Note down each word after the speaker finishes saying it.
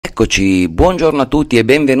Eccoci, buongiorno a tutti e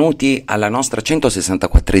benvenuti alla nostra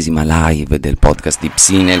 164esima live del podcast di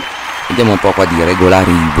Psinel. Vediamo un po' qua di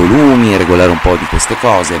regolare i volumi, regolare un po' di queste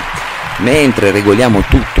cose. Mentre regoliamo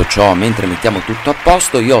tutto ciò, mentre mettiamo tutto a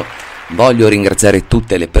posto, io voglio ringraziare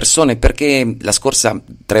tutte le persone perché la scorsa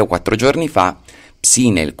 3 o 4 giorni fa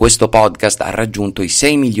Psinel, questo podcast, ha raggiunto i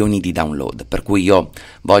 6 milioni di download, per cui io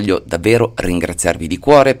voglio davvero ringraziarvi di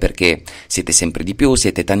cuore perché siete sempre di più,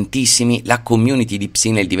 siete tantissimi, la community di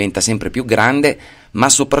Psinel diventa sempre più grande, ma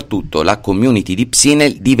soprattutto la community di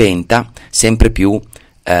Psinel diventa sempre più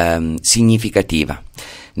significativa.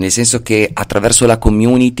 Nel senso che attraverso la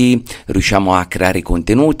community riusciamo a creare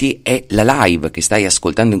contenuti e la live che stai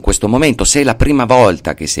ascoltando in questo momento, se è la prima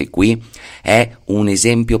volta che sei qui, è un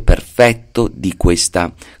esempio perfetto di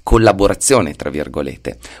questa collaborazione, tra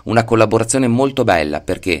virgolette. Una collaborazione molto bella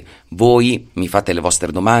perché voi mi fate le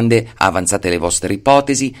vostre domande, avanzate le vostre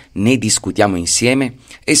ipotesi, ne discutiamo insieme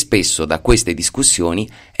e spesso da queste discussioni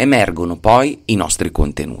emergono poi i nostri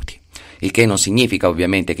contenuti. Il che non significa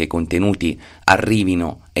ovviamente che i contenuti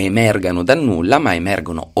arrivino e emergano dal nulla, ma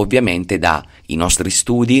emergono ovviamente dai nostri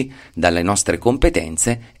studi, dalle nostre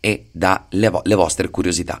competenze e dalle vostre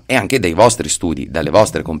curiosità e anche dai vostri studi, dalle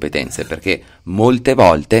vostre competenze, perché molte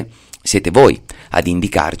volte siete voi ad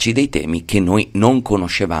indicarci dei temi che noi non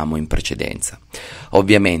conoscevamo in precedenza.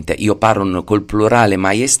 Ovviamente io parlo col plurale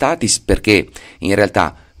maiestatis perché in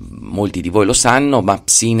realtà molti di voi lo sanno, ma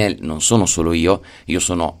Psinel non sono solo io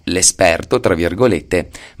sono l'esperto, tra virgolette,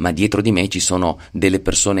 ma dietro di me ci sono delle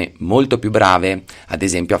persone molto più brave, ad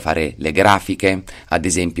esempio a fare le grafiche, ad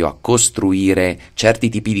esempio a costruire certi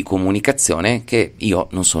tipi di comunicazione che io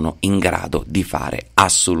non sono in grado di fare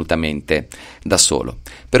assolutamente da solo.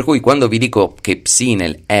 Per cui quando vi dico che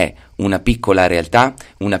Psinel è una piccola realtà,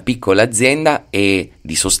 una piccola azienda e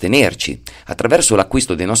di sostenerci attraverso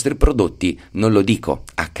l'acquisto dei nostri prodotti, non lo dico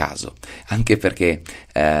a caso, anche perché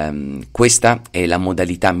questa è la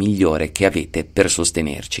modalità migliore che avete per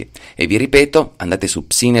sostenerci. E vi ripeto, andate su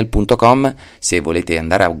psinel.com se volete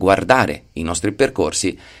andare a guardare i nostri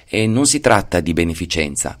percorsi e non si tratta di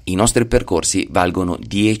beneficenza, i nostri percorsi valgono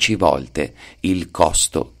 10 volte il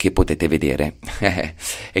costo che potete vedere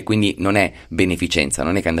e quindi non è beneficenza,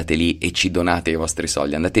 non è che andate lì e ci donate i vostri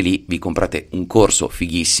soldi, andate lì, vi comprate un corso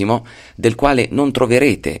fighissimo del quale non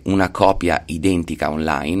troverete una copia identica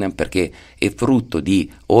online perché è frutto di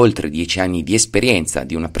oltre 10 anni di esperienza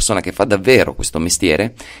di una persona che fa davvero questo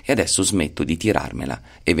mestiere e adesso smetto di tirarmela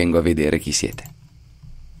e vengo a vedere chi siete.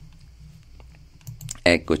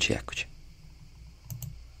 Eccoci,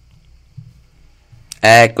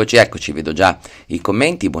 vedo già i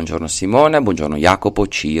commenti. Buongiorno Simona, buongiorno Jacopo,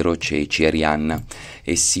 Ciro, Ceci, Arianna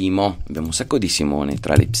e Simo. Abbiamo un sacco di Simone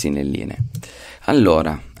tra le psinelline.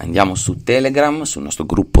 Allora, andiamo su Telegram, sul nostro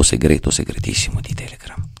gruppo segretissimo di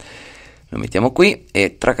Telegram. Lo mettiamo qui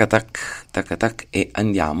e tracatac e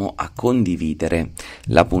andiamo a condividere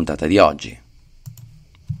la puntata di oggi.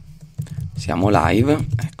 Siamo live,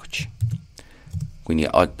 eccoci. Quindi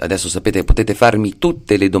adesso sapete, potete farmi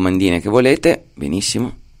tutte le domandine che volete,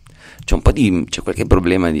 benissimo. C'è qualche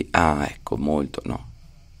problema di... ecco, molto, no.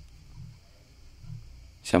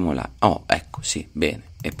 Siamo là. Oh, ecco, sì, bene,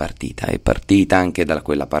 è partita anche da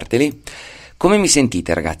quella parte lì. Come mi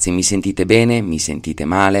sentite, ragazzi? Mi sentite bene? Mi sentite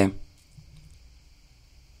male?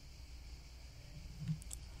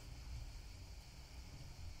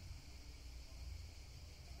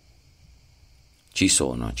 Ci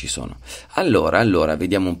sono. Allora,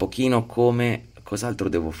 vediamo un pochino cos'altro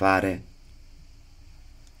devo fare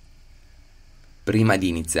prima di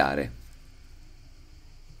iniziare.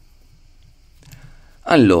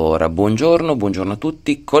 Allora, buongiorno a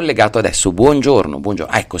tutti, collegato adesso, buongiorno,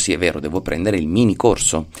 ecco sì è vero, devo prendere il mini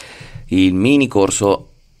corso,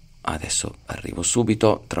 adesso arrivo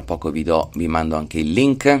subito, tra poco vi mando anche il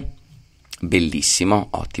link, bellissimo,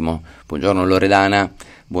 ottimo, buongiorno Loredana,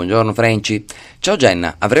 buongiorno Franci, ciao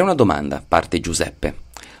Jenna, avrei una domanda, parte Giuseppe.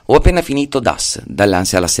 Ho appena finito DAS,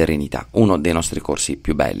 dall'ansia alla serenità, uno dei nostri corsi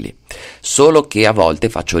più belli, solo che a volte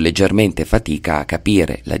faccio leggermente fatica a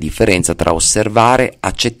capire la differenza tra osservare,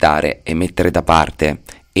 accettare e mettere da parte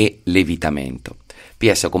e l'evitamento.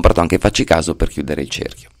 PS, ho comprato anche Facci Caso per chiudere il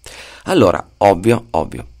cerchio. Allora, ovvio.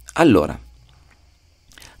 Allora,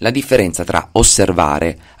 la differenza tra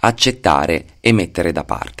osservare, accettare e mettere da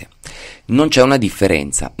parte. Non c'è una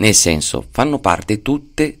differenza, nel senso, fanno parte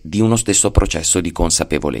tutte di uno stesso processo di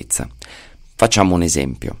consapevolezza. Facciamo un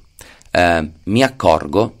esempio. Mi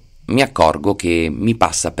accorgo che mi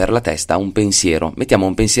passa per la testa un pensiero, mettiamo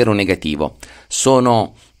un pensiero negativo.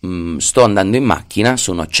 Sto andando in macchina,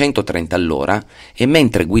 sono a 130 all'ora e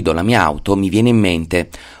mentre guido la mia auto mi viene in mente: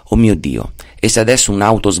 oh mio Dio, e se adesso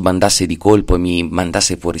un'auto sbandasse di colpo e mi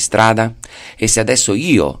mandasse fuori strada? E se adesso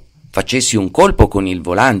io facessi un colpo con il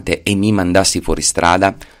volante e mi mandassi fuori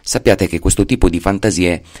strada? Sappiate che questo tipo di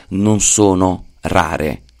fantasie non sono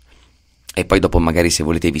rare. E poi dopo magari, se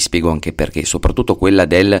volete, vi spiego anche perché, soprattutto quella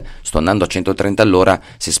del sto andando a 130 all'ora,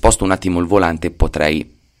 se sposto un attimo il volante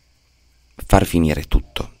potrei far finire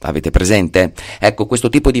tutto. Avete presente? Ecco, questo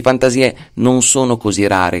tipo di fantasie non sono così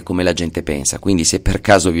rare come la gente pensa, quindi se per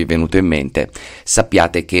caso vi è venuto in mente,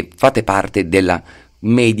 sappiate che fate parte della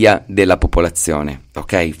media della popolazione,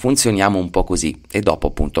 ok? Funzioniamo un po' così e dopo,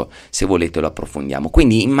 appunto, se volete lo approfondiamo.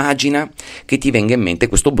 Quindi immagina che ti venga in mente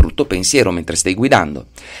questo brutto pensiero mentre stai guidando.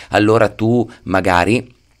 Allora tu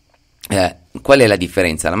magari qual è la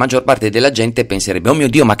differenza? La maggior parte della gente penserebbe: oh mio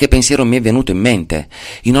Dio, ma che pensiero mi è venuto in mente?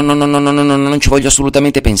 Io no, non ci voglio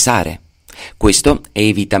assolutamente pensare. Questo è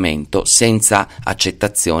evitamento senza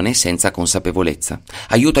accettazione, senza consapevolezza.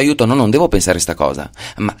 Aiuto, no, non devo pensare sta cosa.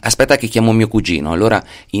 Ma aspetta che chiamo mio cugino. Allora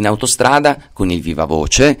in autostrada con il viva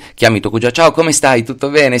voce chiami tuo cugino: ciao, come stai? Tutto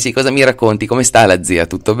bene? Sì, cosa mi racconti? Come sta la zia?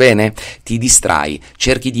 Tutto bene? Ti distrai,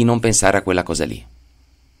 cerchi di non pensare a quella cosa lì.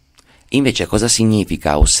 Invece cosa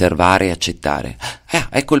significa osservare e accettare?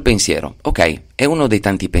 Ecco il pensiero. Ok, è uno dei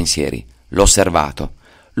tanti pensieri. L'ho osservato,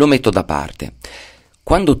 lo metto da parte.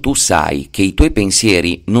 Quando tu sai che i tuoi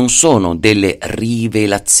pensieri non sono delle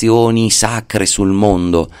rivelazioni sacre sul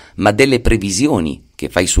mondo, ma delle previsioni che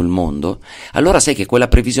fai sul mondo, allora sai che quella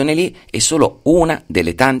previsione lì è solo una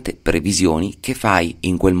delle tante previsioni che fai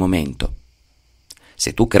in quel momento.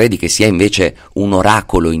 Se tu credi che sia invece un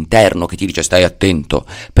oracolo interno che ti dice stai attento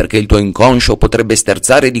perché il tuo inconscio potrebbe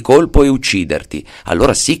sterzare di colpo e ucciderti,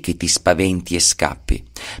 allora sì che ti spaventi e scappi.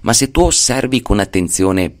 Ma se tu osservi con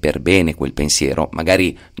attenzione per bene quel pensiero,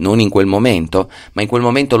 magari non in quel momento, ma in quel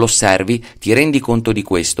momento lo osservi, ti rendi conto di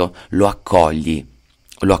questo, lo accogli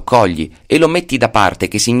e lo metti da parte,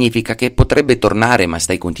 che significa che potrebbe tornare, ma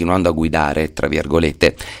stai continuando a guidare, tra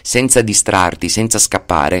virgolette, senza distrarti, senza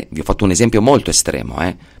scappare. Vi ho fatto un esempio molto estremo,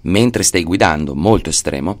 mentre stai guidando, molto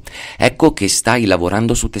estremo. Ecco che stai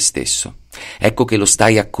lavorando su te stesso, ecco che lo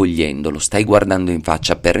stai accogliendo, lo stai guardando in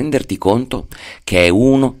faccia per renderti conto che è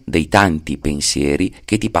uno dei tanti pensieri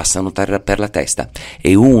che ti passano per la testa,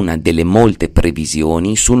 è una delle molte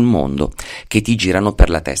previsioni sul mondo che ti girano per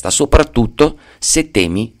la testa, soprattutto se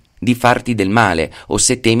temi di farti del male, o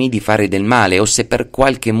se temi di fare del male, o se per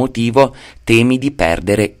qualche motivo temi di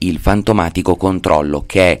perdere il fantomatico controllo,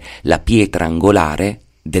 che è la pietra angolare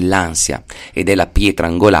dell'ansia ed è la pietra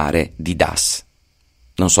angolare di Das.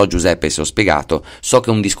 Non so, Giuseppe, se ho spiegato, so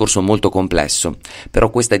che è un discorso molto complesso,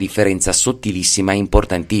 però questa differenza sottilissima è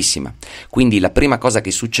importantissima. Quindi la prima cosa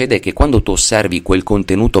che succede è che quando tu osservi quel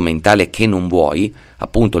contenuto mentale che non vuoi,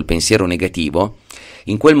 appunto il pensiero negativo,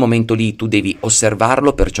 in quel momento lì tu devi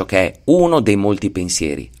osservarlo per ciò che è uno dei molti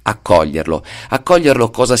pensieri, accoglierlo. Accoglierlo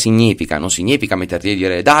cosa significa? Non significa metterti a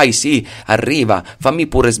dire dai sì, arriva, fammi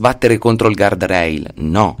pure sbattere contro il guardrail.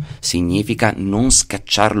 No, significa non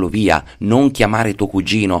scacciarlo via, non chiamare tuo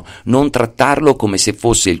cugino, non trattarlo come se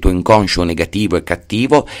fosse il tuo inconscio negativo e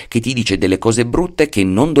cattivo che ti dice delle cose brutte che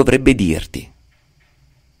non dovrebbe dirti.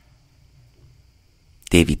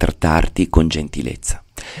 Devi trattarti con gentilezza.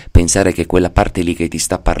 Pensare che quella parte lì che ti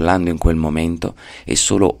sta parlando in quel momento è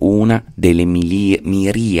solo una delle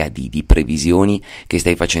miriadi di previsioni che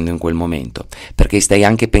stai facendo in quel momento, perché stai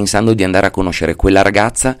anche pensando di andare a conoscere quella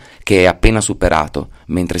ragazza che hai appena superato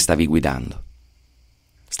mentre stavi guidando.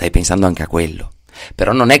 Stai pensando anche a quello.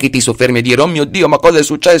 Però non è che ti soffermi a dire oh mio Dio, ma cosa è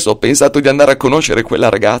successo? Ho pensato di andare a conoscere quella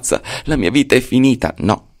ragazza, la mia vita è finita.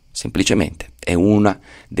 No, semplicemente è una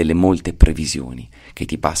delle molte previsioni che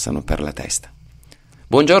ti passano per la testa.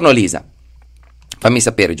 Buongiorno Lisa, fammi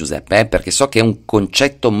sapere Giuseppe, perché so che è un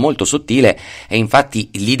concetto molto sottile e infatti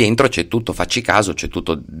lì dentro c'è tutto, facci caso, c'è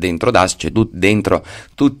tutto dentro DAS, c'è dentro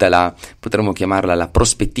tutta la, potremmo chiamarla la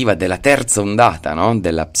prospettiva della terza ondata, no?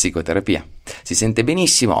 Della psicoterapia. Si sente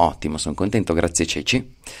benissimo? Ottimo, sono contento, grazie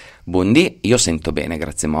Ceci. Buondì, io sento bene,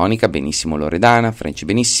 grazie Monica, benissimo Loredana, Franci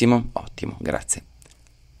benissimo, ottimo, grazie.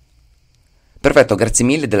 Perfetto, grazie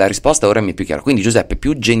mille della risposta, ora mi è più chiaro. Quindi Giuseppe,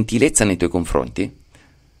 più gentilezza nei tuoi confronti?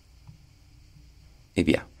 E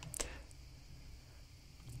via.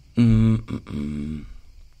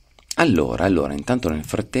 Allora, intanto nel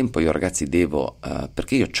frattempo io ragazzi devo,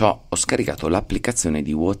 perché io ho scaricato l'applicazione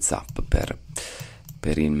di WhatsApp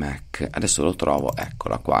per il Mac, adesso lo trovo,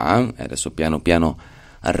 eccola qua, adesso piano piano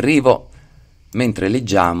arrivo, mentre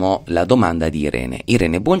leggiamo la domanda di Irene.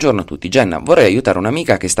 Irene, buongiorno a tutti, Jenna, vorrei aiutare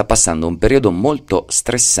un'amica che sta passando un periodo molto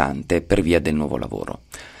stressante per via del nuovo lavoro,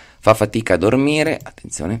 fa fatica a dormire,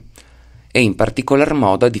 attenzione, e in particolar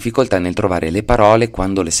modo ha difficoltà nel trovare le parole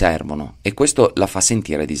quando le servono e questo la fa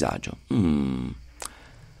sentire a disagio.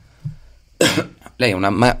 Lei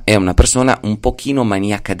è una persona un pochino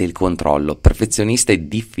maniaca del controllo, perfezionista e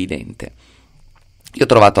diffidente. Io ho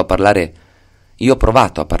provato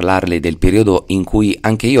a parlarle del periodo in cui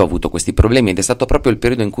anche io ho avuto questi problemi ed è stato proprio il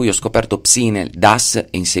periodo in cui ho scoperto Psinel, DAS e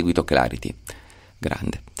in seguito Clarity.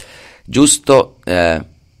 Grande. Giusto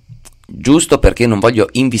perché non voglio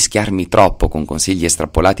invischiarmi troppo con consigli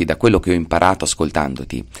estrapolati da quello che ho imparato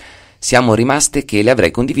ascoltandoti. Siamo rimaste che le avrei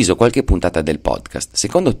condiviso qualche puntata del podcast.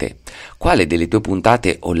 Secondo te, quale delle tue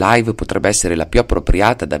puntate o live potrebbe essere la più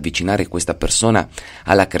appropriata ad avvicinare questa persona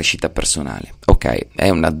alla crescita personale? Ok, è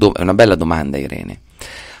una bella domanda, Irene.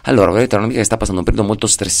 Allora, volete un'amica che sta passando un periodo molto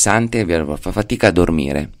stressante e fa fatica a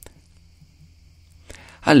dormire.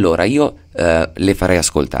 Allora, io le farei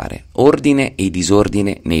ascoltare Ordine e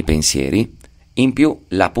disordine nei pensieri, in più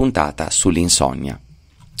la puntata sull'insonnia.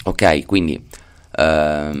 Ok, quindi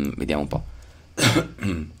vediamo un po'.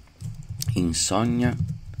 insonnia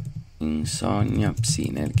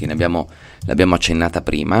Psinel, che l'abbiamo accennata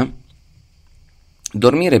prima.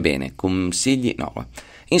 Dormire bene, consigli, no,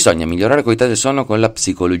 insonnia, migliorare qualità del sonno con la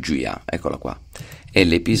psicologia, eccola qua. E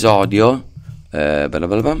l'episodio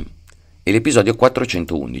l'episodio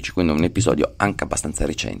 411, quindi un episodio anche abbastanza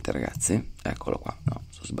recente, ragazzi. Eccolo qua, no,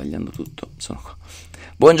 sto sbagliando tutto, sono qua.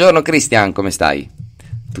 Buongiorno Christian, come stai?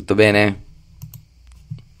 Tutto bene?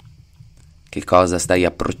 Che cosa stai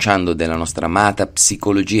approcciando della nostra amata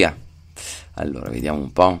psicologia? Allora, vediamo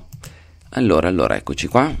un po'. Allora, eccoci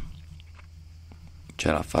qua.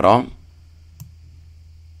 Ce la farò.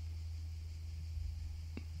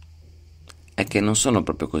 È che non sono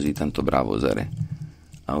proprio così tanto bravo eccolo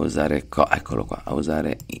qua, a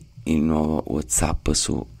usare il nuovo WhatsApp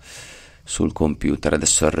sul computer.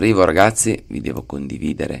 Adesso arrivo, ragazzi, vi devo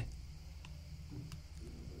condividere.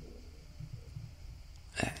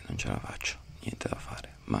 Non ce la faccio. Niente da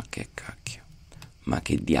fare, ma che cacchio, ma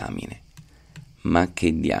che diamine.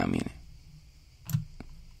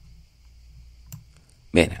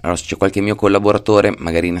 Bene, allora se c'è qualche mio collaboratore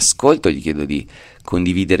magari in ascolto, gli chiedo di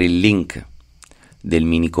condividere il link del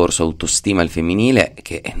mini corso autostima al femminile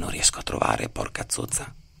che non riesco a trovare, porca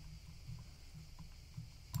zozza.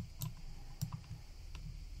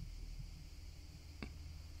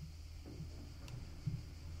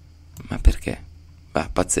 Ma perché?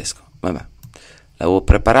 Pazzesco, vabbè. L'avevo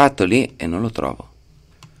preparato lì e non lo trovo.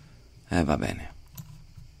 Va bene.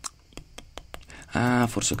 Ah,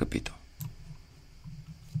 forse ho capito.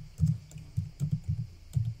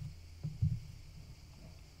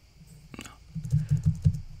 No.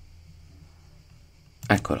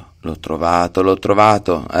 Eccolo, l'ho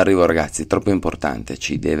trovato. Arrivo, ragazzi, troppo importante,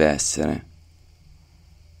 ci deve essere.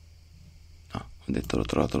 No, ho detto l'ho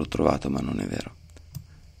trovato, ma non è vero.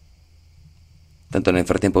 Tanto nel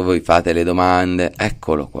frattempo voi fate le domande.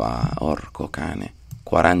 Eccolo qua, orco cane.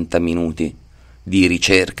 40 minuti di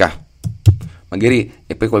ricerca. Magari,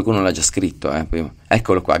 e poi qualcuno l'ha già scritto, prima.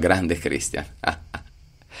 Eccolo qua, grande Christian.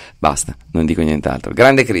 Basta, non dico nient'altro.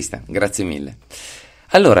 Grande Christian, grazie mille.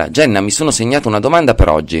 Allora, Jenna, mi sono segnato una domanda per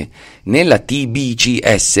oggi. Nella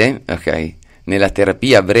TBCS, ok? Nella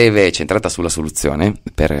terapia breve centrata sulla soluzione,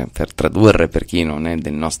 per tradurre per chi non è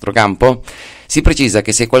del nostro campo, si precisa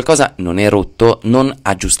che se qualcosa non è rotto, non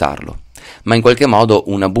aggiustarlo, ma in qualche modo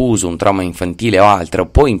un abuso, un trauma infantile o altro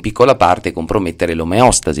può in piccola parte compromettere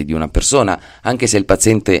l'omeostasi di una persona, anche se il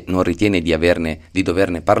paziente non ritiene di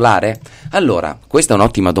doverne parlare. Allora, questa è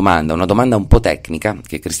un'ottima domanda, una domanda un po' tecnica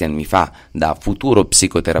che Christian mi fa da futuro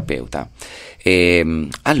psicoterapeuta.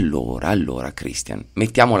 Allora Christian,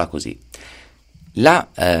 mettiamola così.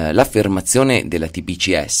 L'affermazione della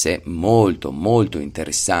TBCS, molto molto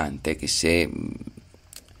interessante, che se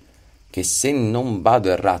non vado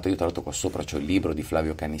errato, io tra l'altro qua sopra c'ho il libro di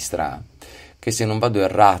Flavio Canistrà, che se non vado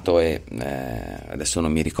errato adesso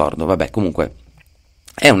non mi ricordo, vabbè, comunque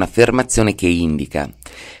è un'affermazione che indica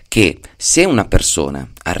che se una persona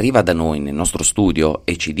arriva da noi nel nostro studio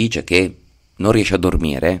e ci dice che non riesce a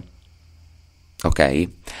dormire, ok?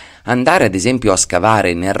 Andare ad esempio a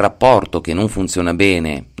scavare nel rapporto che non funziona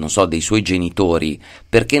bene, non so, dei suoi genitori,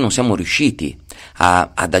 perché non siamo riusciti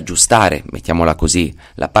ad aggiustare, mettiamola così,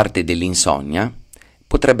 la parte dell'insonnia,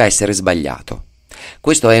 potrebbe essere sbagliato.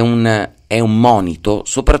 Questo è un monito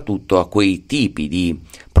soprattutto a quei tipi di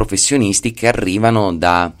professionisti che arrivano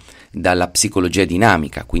dalla psicologia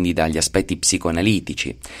dinamica, quindi dagli aspetti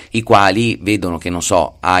psicoanalitici, i quali vedono che, non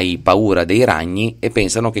so, hai paura dei ragni e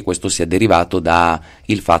pensano che questo sia derivato da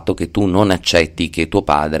il fatto che tu non accetti che tuo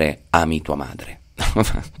padre ami tua madre.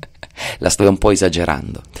 La sto un po'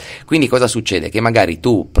 esagerando. Quindi cosa succede? Che magari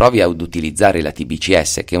tu provi ad utilizzare la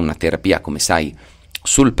TBCS, che è una terapia, come sai,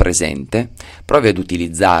 sul presente, provi ad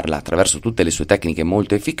utilizzarla attraverso tutte le sue tecniche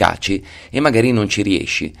molto efficaci e magari non ci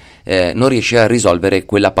riesci, non riesci a risolvere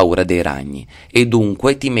quella paura dei ragni e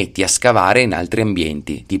dunque ti metti a scavare in altri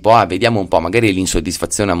ambienti, tipo vediamo un po', magari è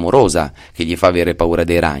l'insoddisfazione amorosa che gli fa avere paura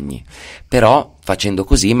dei ragni, però facendo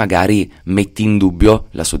così magari metti in dubbio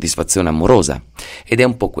la soddisfazione amorosa ed è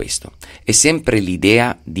un po' questo, è sempre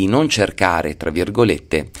l'idea di non cercare, tra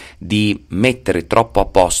virgolette, di mettere troppo a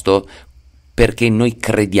posto perché noi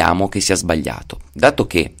crediamo che sia sbagliato. Dato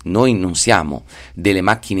che noi non siamo delle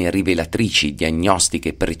macchine rivelatrici,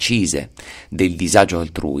 diagnostiche precise del disagio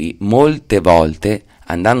altrui, molte volte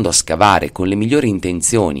andando a scavare con le migliori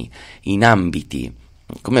intenzioni in ambiti,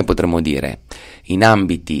 come potremmo dire, in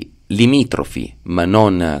ambiti limitrofi ma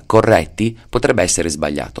non corretti, potrebbe essere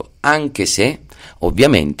sbagliato, anche se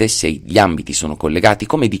ovviamente se gli ambiti sono collegati,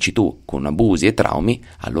 come dici tu, con abusi e traumi,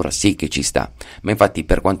 allora sì che ci sta. Ma infatti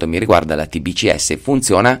per quanto mi riguarda la TBCS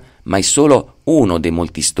funziona, ma è solo uno dei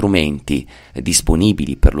molti strumenti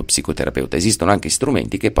disponibili per lo psicoterapeuta. Esistono anche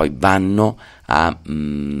strumenti che poi vanno a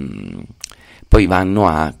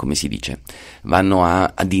come si dice,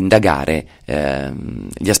 ad indagare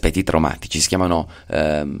gli aspetti traumatici, si chiamano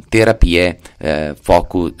terapie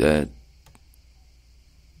focus,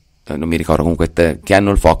 non mi ricordo comunque, che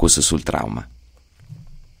hanno il focus sul trauma,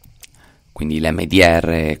 quindi l'MDR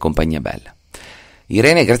e compagnia bella.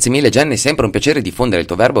 Irene, grazie mille. Jenny, è sempre un piacere diffondere il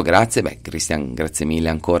tuo verbo, grazie. Christian, grazie mille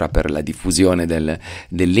ancora per la diffusione del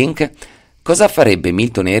link. Cosa farebbe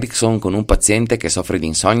Milton Erickson con un paziente che soffre di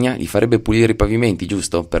insonnia? Gli farebbe pulire i pavimenti,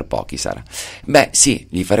 giusto? Per pochi sarà. Beh sì,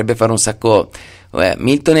 gli farebbe fare un sacco.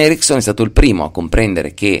 Milton Erickson è stato il primo a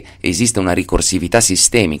comprendere che esiste una ricorsività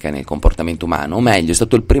sistemica nel comportamento umano, o meglio, è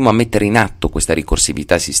stato il primo a mettere in atto questa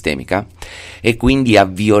ricorsività sistemica e quindi a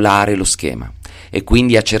violare lo schema e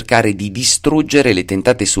quindi a cercare di distruggere le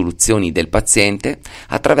tentate soluzioni del paziente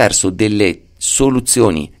attraverso delle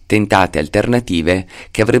soluzioni tentate alternative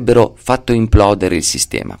che avrebbero fatto implodere il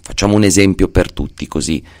sistema. Facciamo un esempio per tutti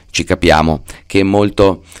così ci capiamo, che è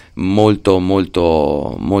molto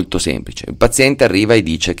semplice. Il paziente arriva e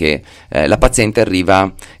dice che un paziente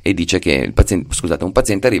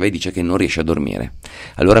arriva e dice che non riesce a dormire.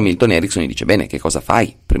 Allora Milton Erickson gli dice: bene, che cosa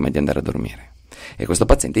fai prima di andare a dormire? E questo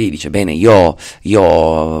paziente gli dice: bene, io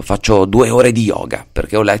faccio 2 ore di yoga,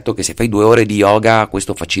 perché ho letto che se fai 2 ore di yoga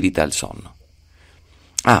questo facilita il sonno.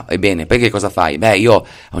 Ah, ebbene, poi che cosa fai? Beh, io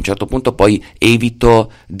a un certo punto poi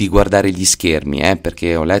evito di guardare gli schermi,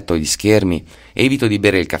 perché ho letto gli schermi, evito di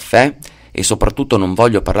bere il caffè e soprattutto non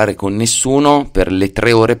voglio parlare con nessuno per le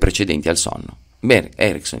 3 ore precedenti al sonno. Bene,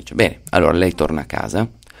 Erickson dice: bene, allora lei torna a casa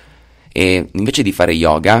e invece di fare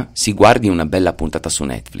yoga si guardi una bella puntata su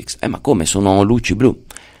Netflix. Ma come? Sono luci blu.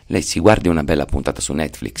 Lei si guardi una bella puntata su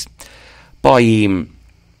Netflix. Poi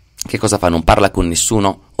che cosa fa? Non parla con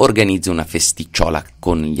nessuno, organizza una festicciola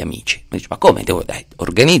con gli amici. Dice: ma come?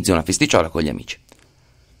 Organizzi una festicciola con gli amici.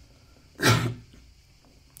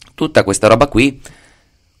 Tutta questa roba qui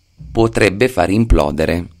potrebbe far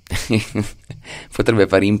implodere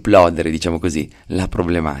diciamo così, la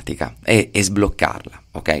problematica e sbloccarla,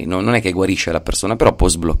 ok? Non è che guarisce la persona, però può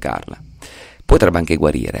sbloccarla. Potrebbe anche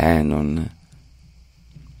guarire,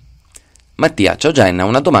 Mattia, ciao Jenna,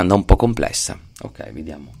 una domanda un po' complessa. Ok,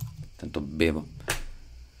 vediamo. Tanto bevo.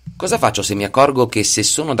 Cosa faccio se mi accorgo che se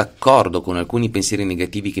sono d'accordo con alcuni pensieri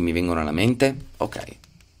negativi che mi vengono alla mente? Ok.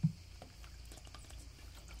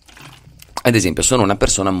 Ad esempio, sono una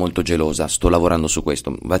persona molto gelosa, sto lavorando su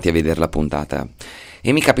questo, vatti a vedere la puntata.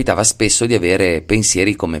 E mi capitava spesso di avere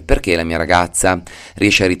pensieri come: perché la mia ragazza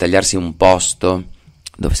riesce a ritagliarsi un posto?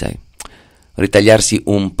 Dove sei? Ritagliarsi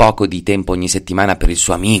un poco di tempo ogni settimana per il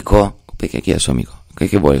suo amico? Perché chi è il suo amico?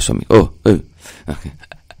 Che vuole il suo amico? Okay.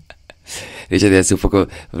 Riesce a ritagliarsi un poco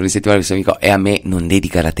per il settimana per il suo amico e a me non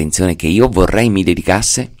dedica l'attenzione che io vorrei mi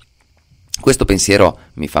dedicasse? Questo pensiero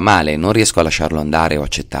mi fa male, non riesco a lasciarlo andare o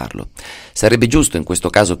accettarlo. Sarebbe giusto in questo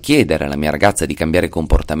caso chiedere alla mia ragazza di cambiare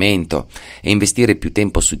comportamento e investire più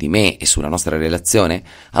tempo su di me e sulla nostra relazione?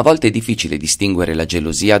 A volte è difficile distinguere la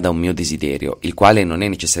gelosia da un mio desiderio, il quale non è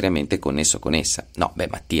necessariamente connesso con essa. No,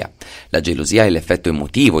 Mattia, la gelosia è l'effetto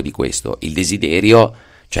emotivo di questo, il desiderio,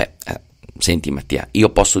 senti Mattia, io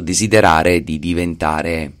posso desiderare di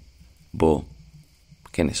diventare,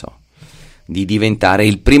 che ne so, di diventare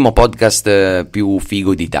il primo podcast più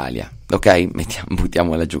figo d'Italia, ok?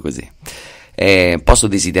 Buttiamola giù così. Posso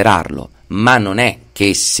desiderarlo, ma non è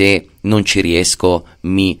che se non ci riesco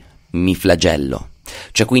mi flagello.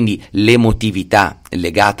 Cioè quindi l'emotività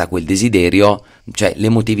legata a quel desiderio, cioè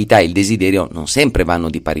l'emotività e il desiderio non sempre vanno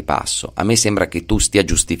di pari passo. A me sembra che tu stia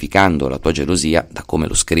giustificando la tua gelosia, da come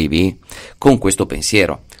lo scrivi, con questo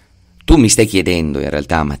pensiero. Tu mi stai chiedendo in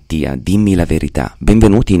realtà, Mattia, dimmi la verità.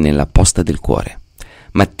 Benvenuti nella posta del cuore.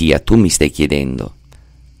 Mattia, tu mi stai chiedendo,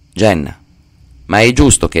 Jenna, ma è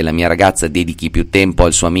giusto che la mia ragazza dedichi più tempo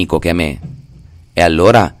al suo amico che a me? E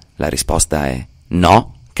allora la risposta è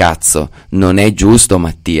no, cazzo, non è giusto,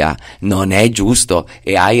 Mattia, non è giusto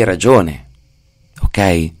e hai ragione.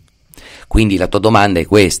 Ok? Quindi la tua domanda è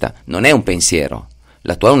questa, non è un pensiero,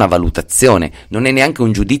 la tua è una valutazione, non è neanche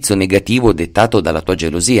un giudizio negativo dettato dalla tua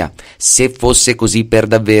gelosia. Se fosse così per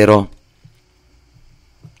davvero,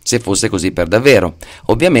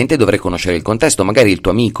 ovviamente dovrei conoscere il contesto. Magari il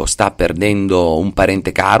tuo amico sta perdendo un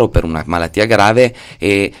parente caro per una malattia grave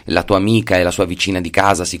e la tua amica e la sua vicina di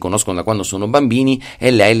casa si conoscono da quando sono bambini e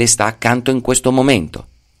lei le sta accanto in questo momento.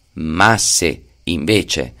 Ma se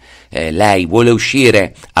invece lei vuole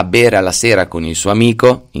uscire a bere alla sera con il suo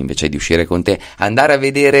amico, invece di uscire con te, andare a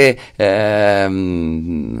vedere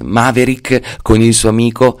Maverick con il suo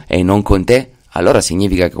amico e non con te, allora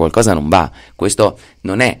significa che qualcosa non va. Questo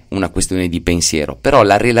non è una questione di pensiero, però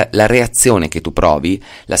la reazione che tu provi,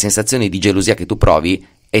 la sensazione di gelosia che tu provi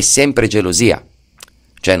è sempre gelosia.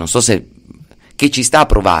 Cioè non so se che ci sta a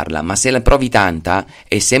provarla, ma se la provi tanta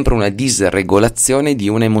è sempre una disregolazione di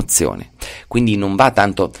un'emozione. Quindi non va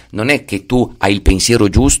tanto, non è che tu hai il pensiero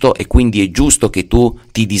giusto e quindi è giusto che tu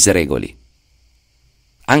ti disregoli.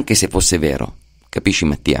 Anche se fosse vero, capisci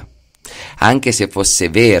Mattia? Anche se fosse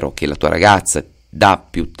vero che la tua ragazza dà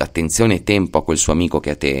più attenzione e tempo a quel suo amico che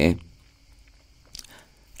a te,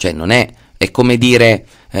 cioè non è come dire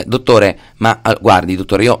dottore, ma guardi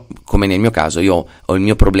dottore, io come nel mio caso io ho il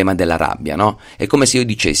mio problema della rabbia, no? È come se io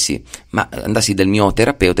dicessi, ma andassi dal mio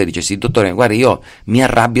terapeuta e dicessi dottore, guarda, io mi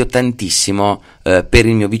arrabbio tantissimo per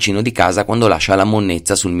il mio vicino di casa quando lascia la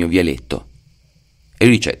monnezza sul mio vialetto. E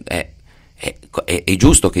lui dice è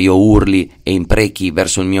giusto che io urli e imprechi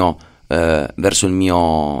verso il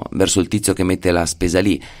tizio che mette la spesa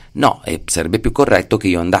lì? No, sarebbe più corretto che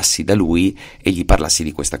io andassi da lui e gli parlassi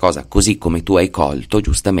di questa cosa, così come tu hai colto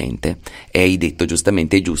giustamente e hai detto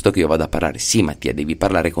giustamente è giusto che io vada a parlare. Sì Mattia, devi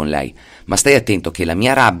parlare con lei, ma stai attento che la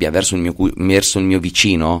mia rabbia verso il mio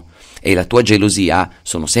vicino e la tua gelosia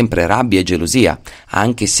sono sempre rabbia e gelosia,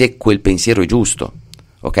 anche se quel pensiero è giusto.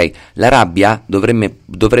 Ok? La rabbia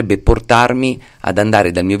dovrebbe portarmi ad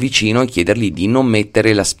andare dal mio vicino e chiedergli di non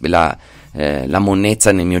mettere la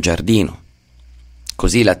monnezza nel mio giardino.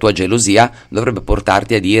 Così la tua gelosia dovrebbe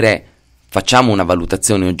portarti a dire facciamo una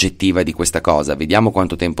valutazione oggettiva di questa cosa, vediamo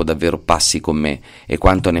quanto tempo davvero passi con me e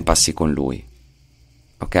quanto ne passi con lui.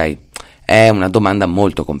 Ok? È una domanda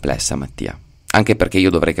molto complessa, Mattia, anche perché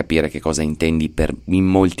io dovrei capire che cosa intendi in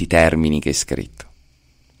molti termini che hai scritto.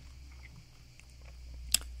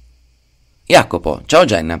 Jacopo, ciao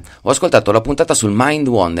Jenna, ho ascoltato la puntata sul mind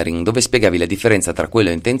wandering dove spiegavi la differenza tra quello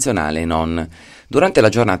intenzionale e non. Durante la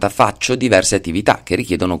giornata faccio diverse attività che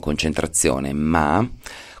richiedono concentrazione, ma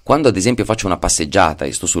quando ad esempio faccio una passeggiata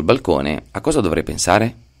e sto sul balcone, a cosa dovrei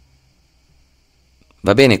pensare?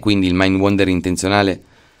 Va bene quindi il mind wandering intenzionale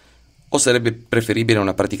o sarebbe preferibile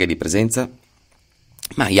una pratica di presenza?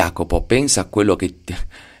 Ma Jacopo, pensa a quello che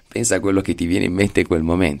ti viene in mente in quel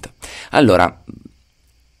momento. Allora,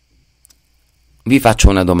 vi faccio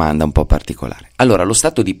una domanda un po' particolare. Allora, lo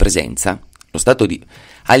stato di presenza,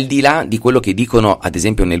 al di là di quello che dicono ad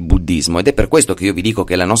esempio nel buddismo, ed è per questo che io vi dico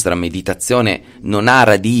che la nostra meditazione non ha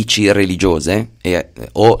radici religiose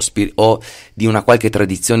o di una qualche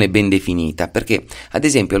tradizione ben definita, perché ad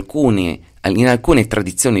esempio in alcune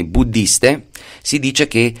tradizioni buddiste si dice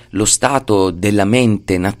che lo stato della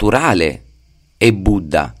mente naturale è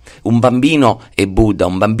Buddha. Un bambino è Buddha,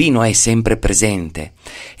 un bambino è sempre presente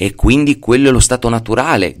e quindi quello è lo stato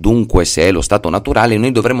naturale. Dunque, se è lo stato naturale,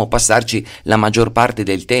 noi dovremmo passarci la maggior parte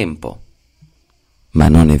del tempo. Ma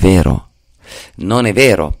non è vero. Non è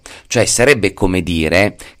vero. Cioè, sarebbe come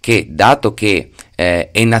dire che, dato che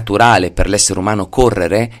è naturale per l'essere umano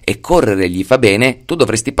correre e correre gli fa bene, tu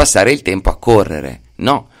dovresti passare il tempo a correre.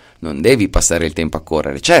 No. Non devi passare il tempo a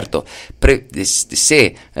correre. Certo,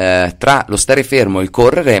 se tra lo stare fermo e il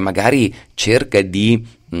correre magari cerca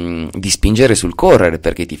di spingere sul correre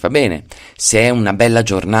perché ti fa bene. Se è una bella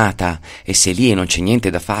giornata e sei lì e non c'è niente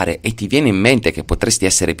da fare e ti viene in mente che potresti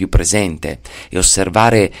essere più presente e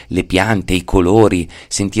osservare le piante, i colori,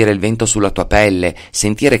 sentire il vento sulla tua pelle,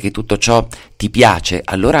 sentire che tutto ciò ti piace,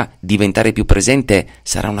 allora diventare più presente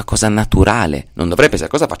sarà una cosa naturale. Non dovrai pensare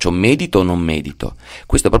cosa faccio, medito o non medito.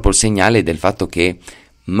 Questo è proprio il segnale del fatto che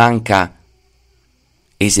manca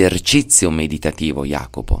esercizio meditativo,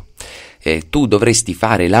 Jacopo. Tu dovresti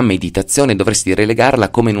fare la meditazione, dovresti relegarla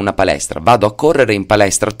come in una palestra. Vado a correre in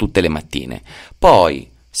palestra tutte le mattine. Poi,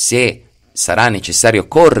 se sarà necessario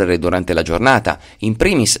correre durante la giornata, in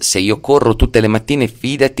primis, se io corro tutte le mattine,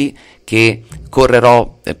 fidati che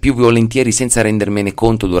correrò più volentieri senza rendermene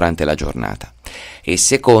conto durante la giornata. E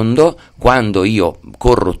secondo, quando io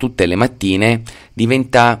corro tutte le mattine,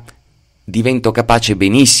 divento capace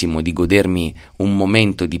benissimo di godermi un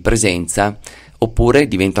momento di presenza, oppure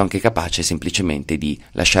divento anche capace semplicemente di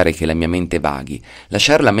lasciare che la mia mente vaghi.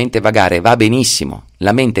 Lasciare la mente vagare va benissimo,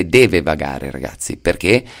 la mente deve vagare, ragazzi,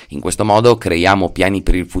 perché in questo modo creiamo piani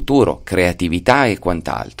per il futuro, creatività e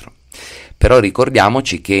quant'altro. Però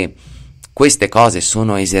ricordiamoci che queste cose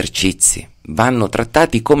sono esercizi, vanno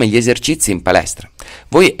trattati come gli esercizi in palestra.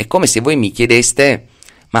 È come se voi mi chiedeste: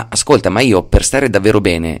 ma ascolta, ma io per stare davvero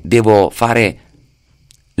bene devo fare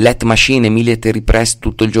lat machine e military press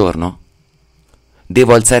tutto il giorno?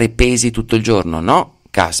 Devo alzare pesi tutto il giorno? No,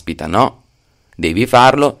 caspita, no. Devi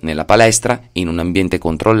farlo nella palestra, in un ambiente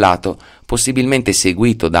controllato, possibilmente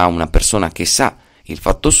seguito da una persona che sa il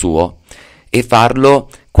fatto suo, e farlo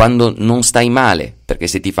quando non stai male, perché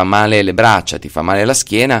se ti fa male le braccia, ti fa male la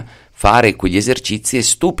schiena, fare quegli esercizi è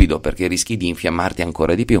stupido, perché rischi di infiammarti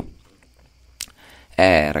ancora di più.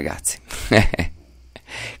 Ragazzi,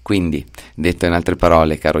 quindi, detto in altre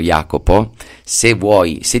parole, caro Jacopo, se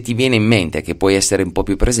ti viene in mente che puoi essere un po'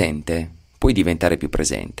 più presente, puoi diventare più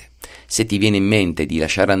presente. Se ti viene in mente di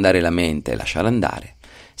lasciare andare la mente, lasciala andare.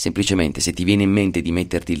 Semplicemente, se ti viene in mente di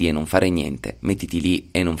metterti lì e non fare niente, mettiti lì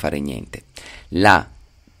e non fare niente. La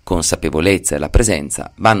consapevolezza e la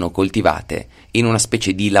presenza vanno coltivate in una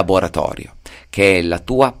specie di laboratorio, che è la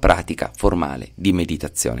tua pratica formale di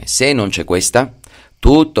meditazione. Se non c'è questa,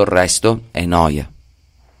 tutto il resto è noia.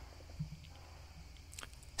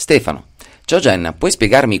 Stefano: ciao Jenna, puoi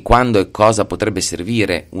spiegarmi quando e cosa potrebbe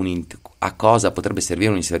servire un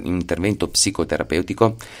intervento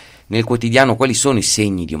psicoterapeutico? Nel quotidiano quali sono i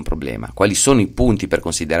segni di un problema? Quali sono i punti per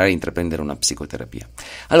considerare intraprendere una psicoterapia?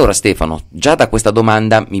 Allora Stefano, già da questa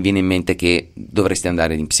domanda mi viene in mente che dovresti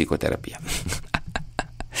andare in psicoterapia.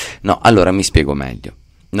 No, allora mi spiego meglio.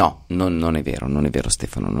 No, non è vero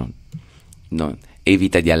Stefano,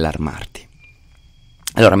 evita di allarmarti.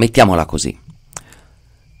 Allora, mettiamola così.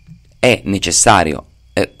 È necessario,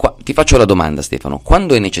 ti faccio la domanda Stefano,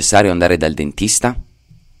 quando è necessario andare dal dentista?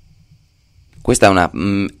 Questa è una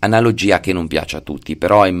analogia che non piace a tutti,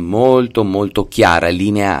 però è molto molto chiara,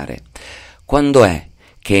 lineare. Quando è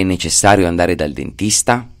che è necessario andare dal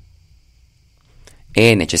dentista?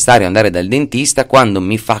 È necessario andare dal dentista quando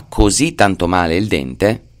mi fa così tanto male il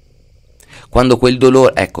dente, quando quel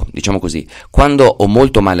dolore, ecco, diciamo così, quando ho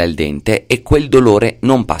molto male al dente e quel dolore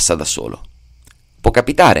non passa da solo. Può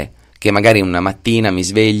capitare che magari una mattina mi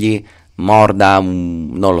svegli, morda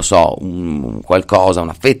qualcosa,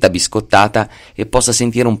 una fetta biscottata, e possa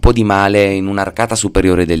sentire un po' di male in un'arcata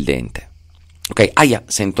superiore del dente. Ok, aia,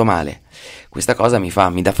 sento male. Questa cosa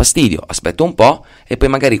mi dà fastidio, aspetto un po' e poi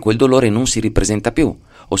magari quel dolore non si ripresenta più,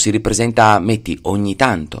 o si ripresenta, ogni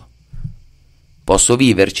tanto. Posso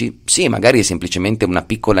viverci? Sì, magari è semplicemente una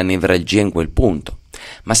piccola nevralgia in quel punto.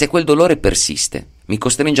 Ma se quel dolore persiste, mi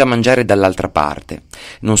costringe a mangiare dall'altra parte,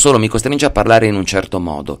 non solo mi costringe a parlare in un certo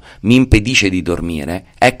modo, mi impedisce di dormire,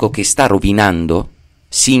 ecco che sta rovinando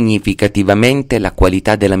significativamente la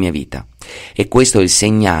qualità della mia vita. E questo è il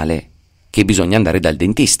segnale che bisogna andare dal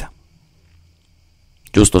dentista.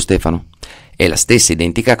 Giusto Stefano? E la stessa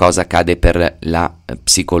identica cosa accade per la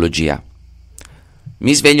psicologia.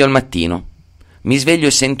 Mi sveglio al mattino, mi sveglio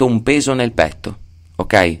e sento un peso nel petto,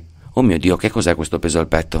 ok? Oh mio Dio, che cos'è questo peso al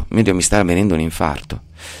petto? Mio Dio, mi sta venendo un infarto.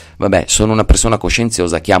 Vabbè, sono una persona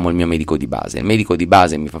coscienziosa, chiamo il mio medico di base. Il medico di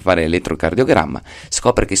base mi fa fare l'elettrocardiogramma,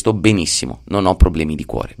 scopre che sto benissimo, non ho problemi di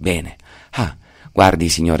cuore. Bene. Ah, guardi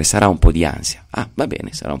signore, sarà un po' di ansia. Ah, va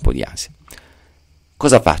bene, sarà un po' di ansia.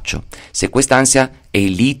 Cosa faccio? Se questa ansia è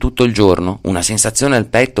lì tutto il giorno, una sensazione al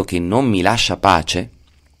petto che non mi lascia pace,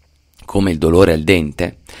 come il dolore al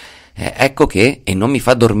dente, ecco che non mi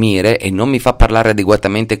fa dormire e non mi fa parlare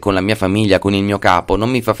adeguatamente con la mia famiglia, con il mio capo, non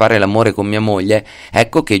mi fa fare l'amore con mia moglie,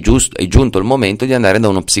 ecco che è giunto il momento di andare da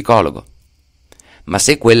uno psicologo. Ma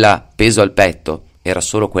se quella peso al petto era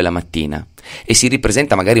solo quella mattina e si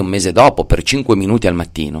ripresenta magari un mese dopo per 5 minuti al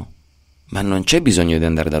mattino, ma non c'è bisogno di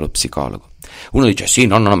andare dallo psicologo. Uno dice sì,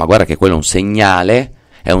 no, ma guarda che quello è un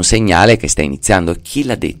segnale che sta iniziando. Chi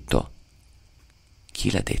l'ha detto? Chi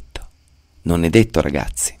l'ha detto? Non è detto,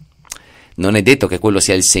 ragazzi. Non è detto che quello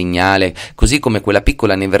sia il segnale, così come quella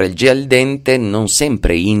piccola nevralgia al dente non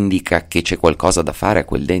sempre indica che c'è qualcosa da fare a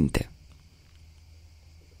quel dente.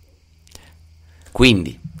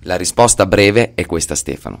 Quindi la risposta breve è questa,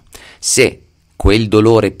 Stefano. Se quel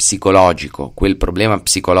dolore psicologico, quel problema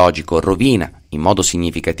psicologico rovina in modo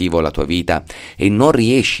significativo la tua vita e non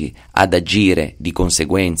riesci ad agire di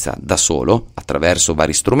conseguenza da solo, attraverso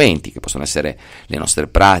vari strumenti, che possono essere le nostre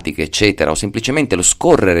pratiche, eccetera, o semplicemente lo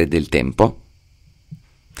scorrere del tempo,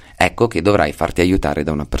 ecco che dovrai farti aiutare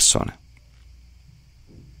da una persona.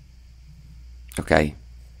 Ok?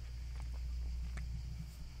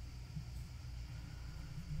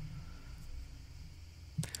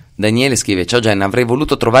 Daniele scrive: ciao Jenna, avrei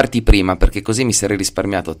voluto trovarti prima perché così mi sarei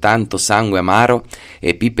risparmiato tanto sangue amaro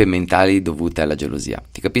e pippe mentali dovute alla gelosia.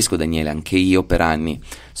 Ti capisco Daniele, anche io per anni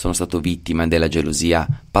sono stato vittima della gelosia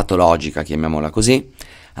patologica, chiamiamola così.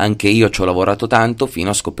 Anche io ci ho lavorato tanto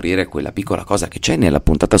fino a scoprire quella piccola cosa che c'è nella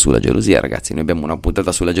puntata sulla gelosia, ragazzi. Noi abbiamo una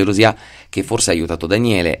puntata sulla gelosia che forse ha aiutato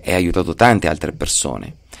Daniele e ha aiutato tante altre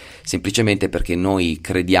persone, semplicemente perché noi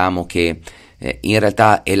crediamo che in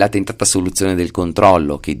realtà è la tentata soluzione del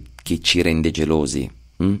controllo che ci rende gelosi.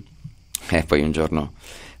 Poi un giorno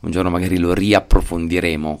magari lo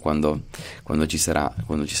riapprofondiremo quando ci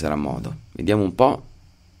sarà modo. Vediamo un po'.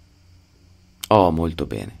 Molto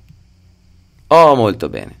bene. Molto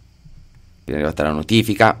bene. È arrivata la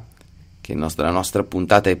notifica che la nostra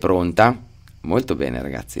puntata è pronta. Molto bene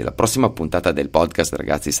ragazzi. La prossima puntata del podcast,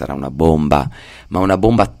 ragazzi, sarà una bomba, ma una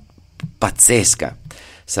bomba pazzesca.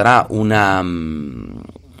 Sarà una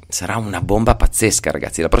bomba pazzesca,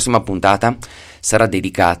 ragazzi. La prossima puntata sarà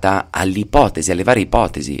dedicata all'ipotesi, alle varie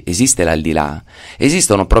ipotesi. Esiste l'aldilà?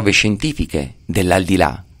 Esistono prove scientifiche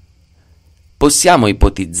dell'aldilà? Possiamo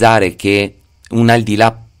ipotizzare che un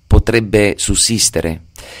aldilà potrebbe sussistere?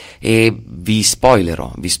 E vi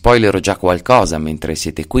spoilerò già qualcosa mentre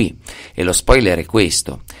siete qui, e lo spoiler è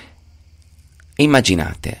questo.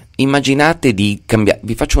 Immaginate di cambiare.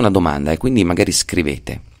 Vi faccio una domanda e quindi magari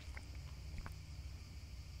scrivete.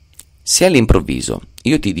 Se all'improvviso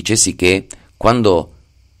io ti dicessi che quando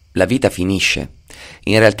la vita finisce,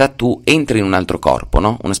 in realtà tu entri in un altro corpo,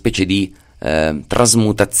 no? Una specie di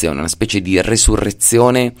trasmutazione, una specie di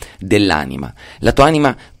resurrezione dell'anima. La tua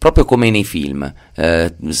anima, proprio come nei film,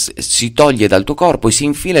 si toglie dal tuo corpo e si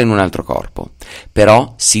infila in un altro corpo,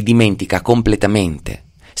 però si dimentica completamente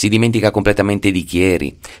di chi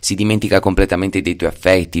eri, si dimentica completamente dei tuoi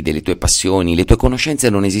affetti, delle tue passioni, le tue conoscenze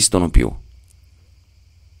non esistono più.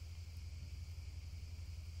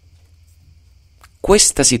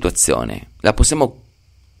 Questa situazione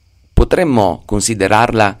potremmo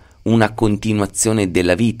considerarla una continuazione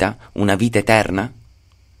della vita, una vita eterna?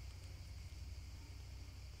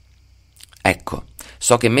 Ecco,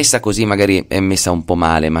 so che messa così magari è messa un po'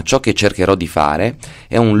 male, ma ciò che cercherò di fare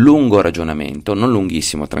è un lungo ragionamento, non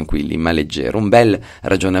lunghissimo, tranquilli, ma leggero, un bel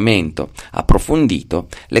ragionamento approfondito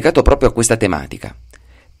legato proprio a questa tematica.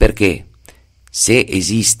 Perché se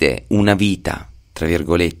esiste una vita, tra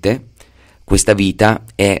virgolette, questa vita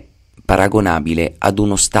è paragonabile ad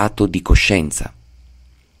uno stato di coscienza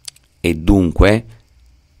e dunque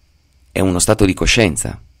è uno stato di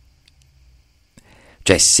coscienza.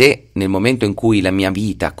 Cioè, se nel momento in cui la mia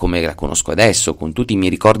vita, come la conosco adesso, con tutti i miei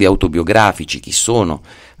ricordi autobiografici, chi sono,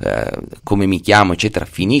 come mi chiamo, eccetera,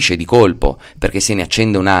 finisce di colpo perché se ne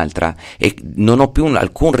accende un'altra e non ho più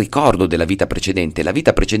alcun ricordo della vita precedente, la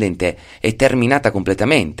vita precedente è terminata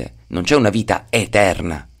completamente, non c'è una vita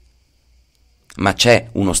eterna, ma c'è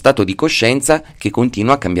uno stato di coscienza che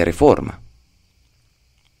continua a cambiare forma.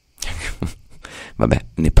 Vabbè,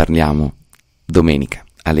 ne parliamo domenica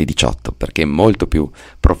alle 18 perché è molto più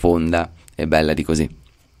profonda e bella di così.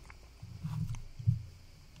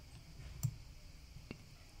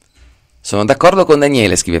 Sono d'accordo con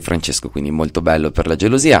Daniele, scrive Francesco, quindi molto bello per la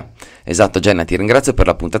gelosia. Esatto, Jenna, ti ringrazio per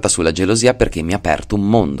la puntata sulla gelosia perché mi ha aperto un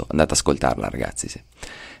mondo. Andate ad ascoltarla, ragazzi, sì.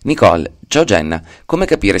 Nicole, ciao Jenna, come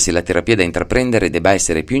capire se la terapia da intraprendere debba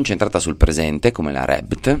essere più incentrata sul presente, come la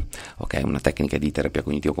REBT, ok, una tecnica di terapia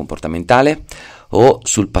cognitivo-comportamentale, o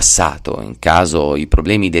sul passato, in caso i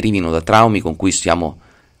problemi derivino da traumi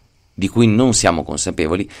di cui non siamo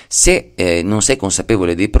consapevoli? Se non sei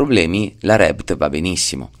consapevole dei problemi, la REBT va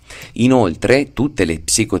benissimo. Inoltre, tutte le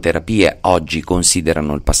psicoterapie oggi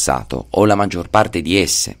considerano il passato, o la maggior parte di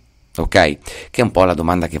esse, ok? Che è un po' la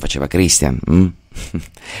domanda che faceva Christian.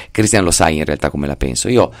 Christian lo sai in realtà come la penso.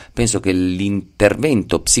 Io penso che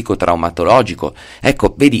l'intervento psicotraumatologico,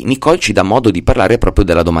 ecco, vedi, Nicole ci dà modo di parlare proprio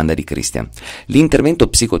della domanda di Christian. L'intervento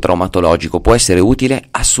psicotraumatologico può essere utile?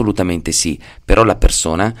 Assolutamente sì, però la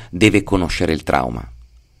persona deve conoscere il trauma.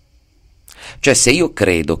 Cioè, se io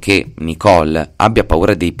credo che Nicole abbia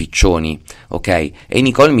paura dei piccioni, ok, e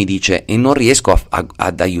Nicole mi dice e non riesco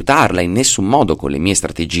ad aiutarla in nessun modo con le mie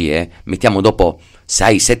strategie, mettiamo dopo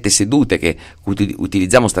 6-7 sedute che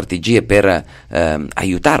utilizziamo strategie per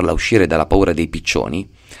aiutarla a uscire dalla paura dei piccioni,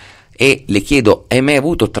 e le chiedo: hai mai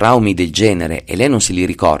avuto traumi del genere? E lei non se li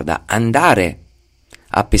ricorda. Andare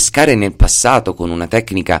a pescare nel passato con una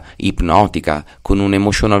tecnica ipnotica, con un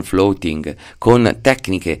emotional floating, con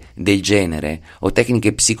tecniche del genere o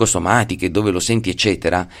tecniche psicosomatiche dove lo senti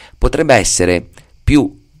eccetera, potrebbe essere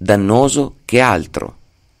più dannoso che altro,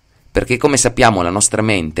 perché come sappiamo la nostra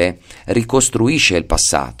mente ricostruisce il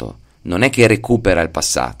passato, non è che recupera il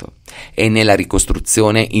passato. E nella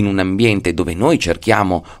ricostruzione, in un ambiente dove noi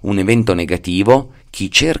cerchiamo un evento negativo, chi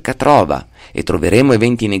cerca trova, e troveremo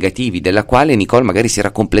eventi negativi della quale Nicole magari si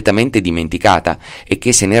era completamente dimenticata, e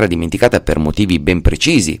che se n'era dimenticata per motivi ben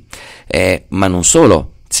precisi, ma non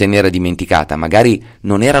solo se n'era dimenticata, magari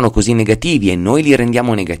non erano così negativi e noi li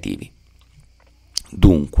rendiamo negativi.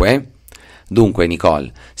 Dunque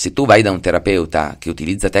Nicole, se tu vai da un terapeuta che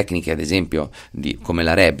utilizza tecniche ad esempio come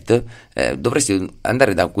la REBT, dovresti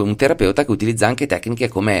andare da un terapeuta che utilizza anche tecniche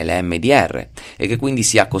come l'EMDR e che quindi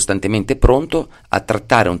sia costantemente pronto a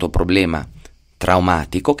trattare un tuo problema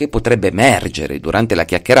traumatico che potrebbe emergere durante la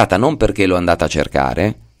chiacchierata, non perché l'ho andata a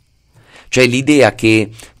cercare. Cioè l'idea che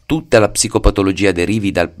tutta la psicopatologia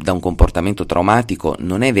derivi da un comportamento traumatico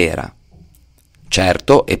non è vera.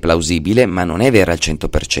 Certo, è plausibile, ma non è vera al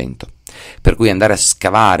 100%. Per cui andare a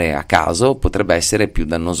scavare a caso potrebbe essere più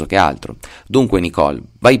dannoso che altro. Dunque Nicole,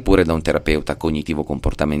 vai pure da un terapeuta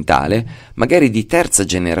cognitivo-comportamentale, magari di terza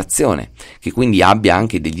generazione, che quindi abbia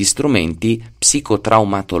anche degli strumenti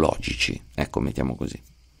psicotraumatologici. Ecco, mettiamo così.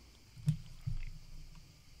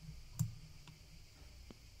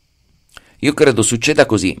 Io credo succeda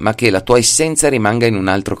così, ma che la tua essenza rimanga in un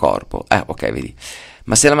altro corpo. Ok, vedi.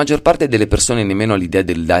 Ma se la maggior parte delle persone nemmeno ha l'idea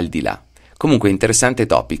del d'aldilà. Comunque interessante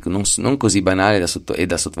topic, non così banale da sotto.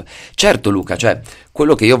 Certo Luca, cioè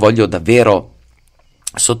quello che io voglio davvero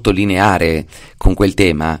sottolineare con quel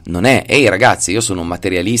tema non è: ehi ragazzi, io sono un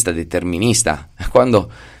materialista determinista,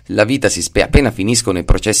 quando la vita appena finiscono i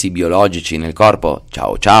processi biologici nel corpo,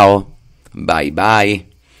 ciao, bye bye,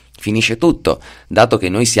 finisce tutto, dato che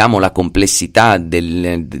noi siamo la complessità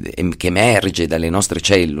che emerge dalle nostre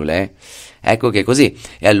cellule. Ecco che è così.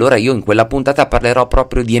 E allora io in quella puntata parlerò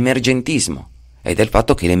proprio di emergentismo e del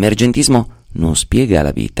fatto che l'emergentismo non spiega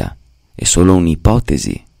la vita, è solo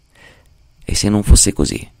un'ipotesi. E se non fosse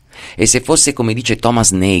così? E se fosse come dice Thomas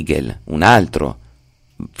Nagel, un altro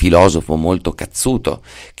filosofo molto cazzuto,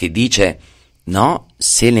 che dice: no,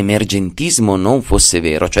 se l'emergentismo non fosse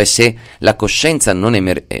vero, cioè se la coscienza non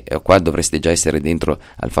qua dovreste già essere dentro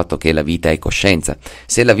al fatto che la vita è coscienza,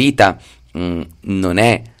 se la vita non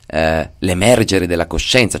è l'emergere della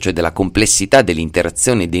coscienza, cioè della complessità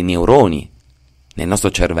dell'interazione dei neuroni nel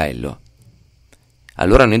nostro cervello,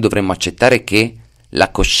 allora noi dovremmo accettare che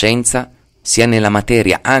la coscienza sia nella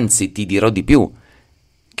materia. Anzi, ti dirò di più,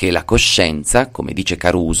 che la coscienza, come dice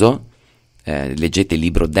Caruso, leggete il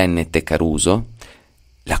libro Dennett e Caruso,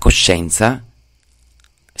 la coscienza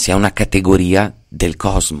sia una categoria del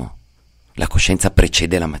cosmo. La coscienza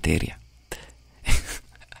precede la materia.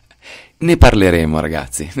 Ne parleremo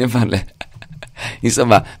ragazzi,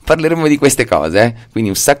 insomma parleremo di queste cose,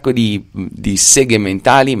 quindi un sacco di seghe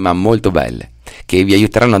mentali ma molto belle, che vi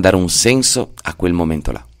aiuteranno a dare un senso a quel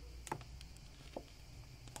momento là.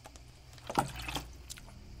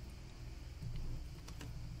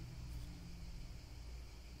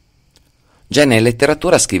 Già nella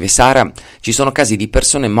letteratura, scrive Sara, ci sono casi di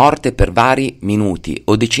persone morte per vari minuti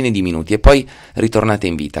o decine di minuti e poi ritornate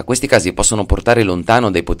in vita. Questi casi possono portare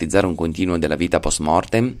lontano da ipotizzare un continuo della vita post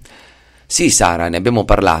mortem? Sì Sara, ne abbiamo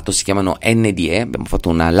parlato, si chiamano NDE, abbiamo fatto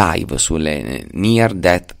una live sulle Near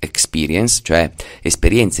Death Experience, cioè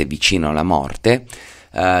esperienze vicino alla morte.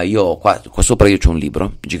 Io qua sopra c'ho un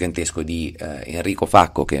libro gigantesco di Enrico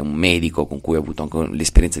Facco, che è un medico con cui ho avuto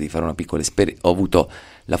l'esperienza di fare una piccola ho avuto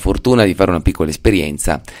la fortuna di fare una piccola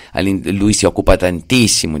esperienza. Lui si occupa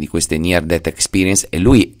tantissimo di queste Near Death Experience e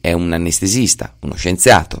lui è un anestesista, uno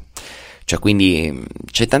scienziato, cioè quindi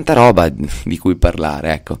c'è tanta roba di cui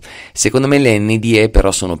parlare, ecco. Secondo me le NDE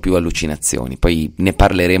però sono più allucinazioni, poi ne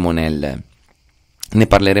parleremo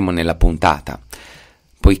nella puntata,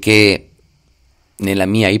 poiché nella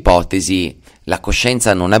mia ipotesi la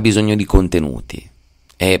coscienza non ha bisogno di contenuti,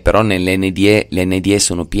 però nelle NDE le NDE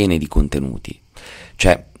sono piene di contenuti,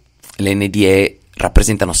 cioè le NDE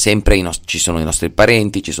rappresentano sempre ci sono i nostri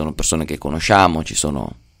parenti, ci sono persone che conosciamo, ci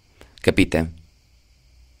sono, capite?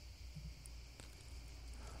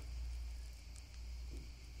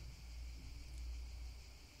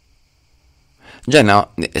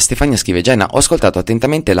 Stefania scrive: Jenna, ho ascoltato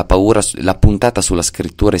attentamente la puntata sulla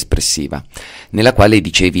scrittura espressiva, nella quale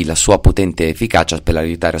dicevi la sua potente efficacia per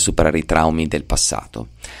aiutare a superare i traumi del passato.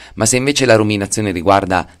 Ma se invece la ruminazione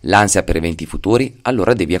riguarda l'ansia per eventi futuri,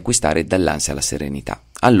 allora devi acquistare dall'ansia alla serenità.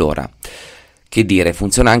 Allora, che dire,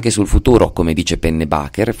 funziona anche sul futuro, come dice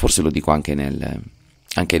Pennebaker, forse lo dico anche in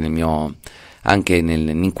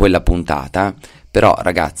quella puntata. Però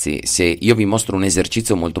ragazzi, se io vi mostro un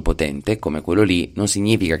esercizio molto potente come quello lì, non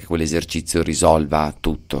significa che quell'esercizio risolva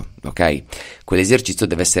tutto, ok? Quell'esercizio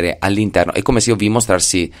deve essere all'interno, è come se io vi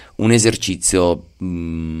mostrassi un esercizio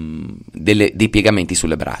dei piegamenti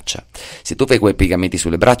sulle braccia. Se tu fai quei piegamenti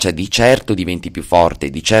sulle braccia, di certo diventi più forte,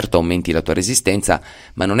 di certo aumenti la tua resistenza,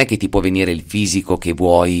 ma non è che ti può venire il fisico che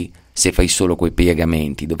vuoi se fai solo quei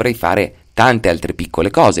piegamenti. Dovrai fare tante altre piccole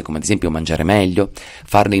cose, come ad esempio mangiare meglio,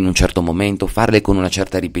 farle in un certo momento, farle con una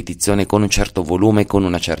certa ripetizione, con un certo volume, con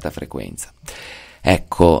una certa frequenza.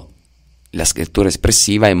 Ecco, la scrittura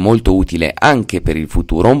espressiva è molto utile anche per il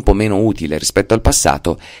futuro, un po' meno utile rispetto al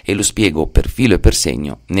passato, e lo spiego per filo e per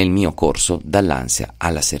segno nel mio corso Dall'ansia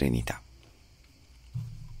alla serenità.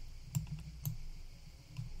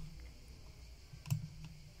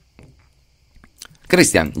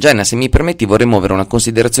 Christian, Jenna, se mi permetti vorrei muovere una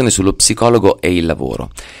considerazione sullo psicologo e il lavoro,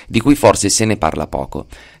 di cui forse se ne parla poco.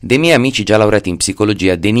 Dei miei amici già laureati in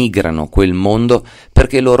psicologia denigrano quel mondo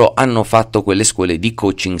perché loro hanno fatto quelle scuole di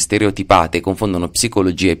coaching stereotipate e confondono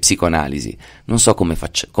psicologia e psicoanalisi. Non so come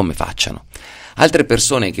facciano. Altre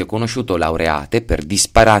persone che ho conosciuto laureate per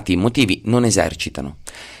disparati motivi non esercitano.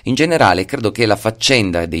 In generale credo che la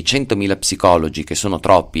faccenda dei 100.000 psicologi, che sono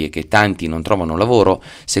troppi e che tanti non trovano lavoro,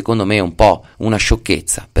 secondo me è un po' una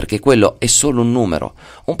sciocchezza, perché quello è solo un numero,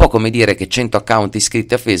 un po' come dire che 100 account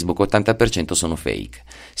iscritti a Facebook 80% sono fake.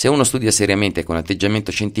 Se uno studia seriamente con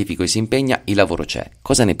atteggiamento scientifico e si impegna, il lavoro c'è.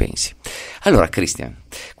 Cosa ne pensi? Allora Christian,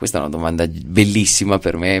 questa è una domanda bellissima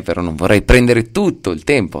per me, però non vorrei prendere tutto il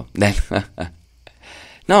tempo.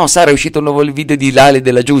 No, Sara, è uscito un nuovo video di Lale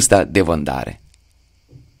della Giusta, devo andare.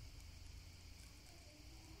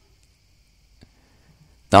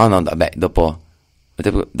 No, vabbè, dopo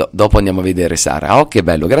andiamo a vedere Sara. Oh, che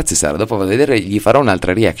bello, grazie Sara, dopo vado a vedere, gli farò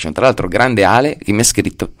un'altra reaction. Tra l'altro, grande Ale che mi ha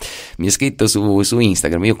scritto su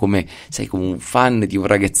Instagram, io come un fan di un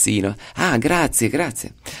ragazzino. Ah, grazie.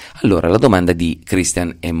 Allora, la domanda di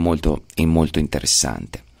Christian è molto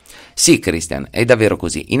interessante. Sì, Christian, è davvero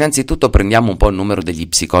così. Innanzitutto prendiamo un po' il numero degli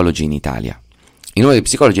psicologi in Italia. Il numero di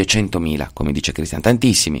psicologi è 100.000, come dice Christian,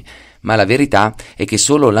 tantissimi, ma la verità è che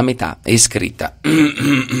solo la metà è iscritta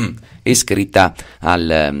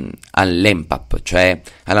all'ENPAP, cioè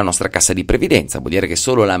alla nostra cassa di previdenza. Vuol dire che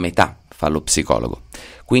solo la metà fa lo psicologo,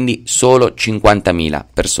 quindi solo 50.000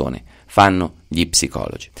 persone fanno gli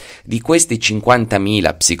psicologi. Di questi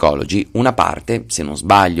 50.000 psicologi, una parte, se non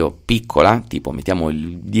sbaglio piccola, tipo mettiamo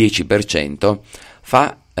il 10%,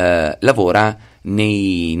 lavora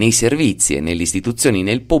nei servizi e nelle istituzioni,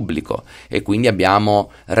 nel pubblico, e quindi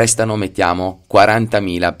restano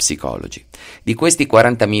 40.000 psicologi. Di questi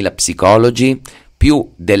 40.000 psicologi,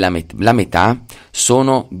 più della metà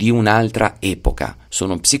sono di un'altra epoca.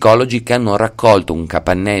 Sono psicologi che hanno raccolto un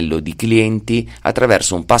capannello di clienti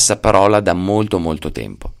attraverso un passaparola da molto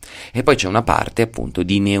tempo. E poi c'è una parte appunto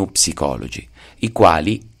di neopsicologi, i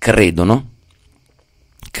quali credono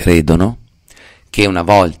che una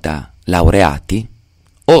volta laureati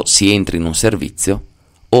o si entri in un servizio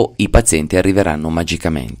o i pazienti arriveranno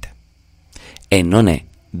magicamente. E non è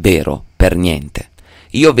vero per niente.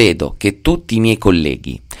 Io vedo che tutti i miei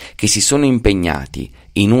colleghi che si sono impegnati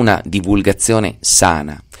in una divulgazione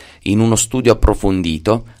sana, in uno studio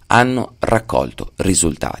approfondito, hanno raccolto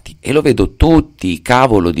risultati, e lo vedo tutti i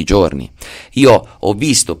cavolo di giorni. Io ho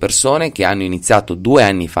visto persone che hanno iniziato 2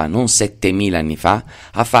 anni fa, non 7.000 anni fa,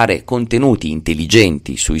 a fare contenuti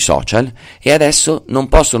intelligenti sui social e adesso non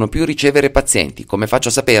possono più ricevere pazienti. Come faccio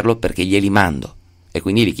a saperlo? Perché glieli mando. E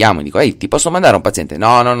quindi li chiamo e dico: ehi, ti posso mandare un paziente?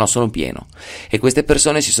 No, sono pieno. E queste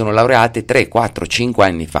persone si sono laureate 3, 4, 5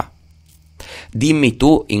 anni fa. Dimmi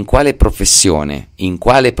tu in quale professione,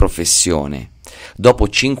 dopo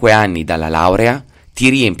 5 anni dalla laurea, ti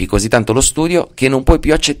riempi così tanto lo studio che non puoi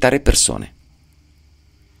più accettare persone.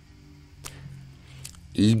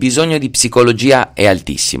 Il bisogno di psicologia è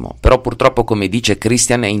altissimo, però purtroppo, come dice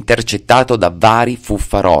Christian, è intercettato da vari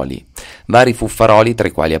fuffaroli, tra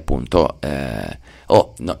i quali appunto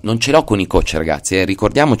Oh, no, non ce l'ho con i coach, ragazzi,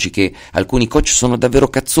 ricordiamoci che alcuni coach sono davvero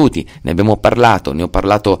cazzuti, ne abbiamo parlato, ne ho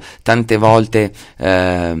parlato tante volte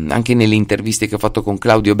anche nelle interviste che ho fatto con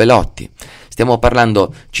Claudio Belotti. Stiamo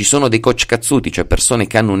parlando, ci sono dei coach cazzuti, cioè persone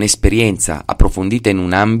che hanno un'esperienza approfondita in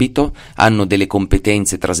un ambito, hanno delle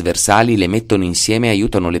competenze trasversali, le mettono insieme e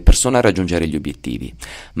aiutano le persone a raggiungere gli obiettivi.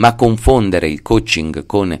 Ma confondere il coaching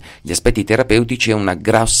con gli aspetti terapeutici è una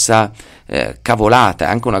grossa cavolata,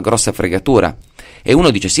 anche una grossa fregatura. E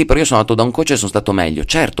uno dice sì, però io sono andato da un coach e sono stato meglio.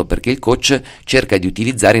 Certo, perché il coach cerca di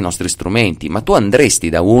utilizzare i nostri strumenti, ma tu andresti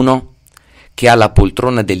da uno che ha la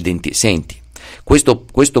poltrona del dentista. Senti, questo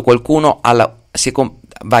qualcuno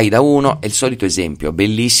vai da uno, è il solito esempio,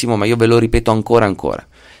 bellissimo, ma io ve lo ripeto ancora,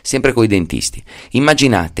 sempre coi dentisti.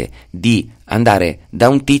 Immaginate di andare da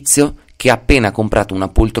un tizio che ha appena comprato una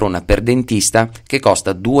poltrona per dentista che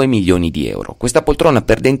costa 2 milioni di euro. Questa poltrona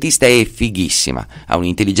per dentista è fighissima, ha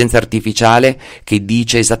un'intelligenza artificiale che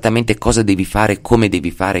dice esattamente cosa devi fare, come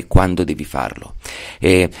devi fare, quando devi farlo.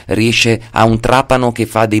 Ha un trapano che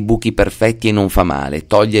fa dei buchi perfetti e non fa male,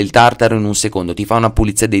 toglie il tartaro in un secondo, ti fa una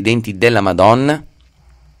pulizia dei denti della Madonna.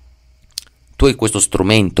 Tu hai questo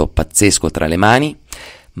strumento pazzesco tra le mani,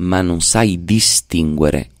 ma non sai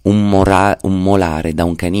distinguere un molare da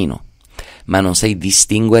un canino, ma non sai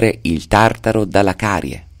distinguere il tartaro dalla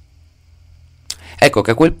carie. Ecco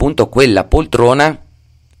che a quel punto quella poltrona,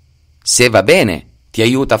 se va bene, ti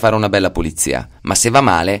aiuta a fare una bella pulizia, ma se va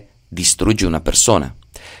male, distrugge una persona.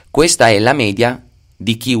 Questa è la media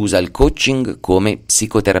di chi usa il coaching come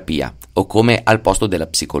psicoterapia o come al posto della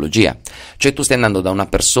psicologia. Cioè tu stai andando da una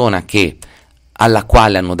persona alla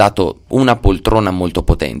quale hanno dato una poltrona molto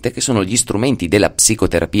potente, che sono gli strumenti della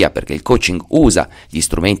psicoterapia, perché il coaching usa gli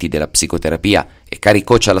strumenti della psicoterapia. E cari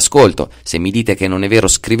coach all'ascolto, se mi dite che non è vero,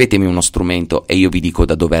 scrivetemi uno strumento e io vi dico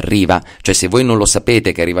da dove arriva. Cioè se voi non lo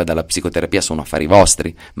sapete che arriva dalla psicoterapia sono affari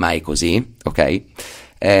vostri, ma è così, ok?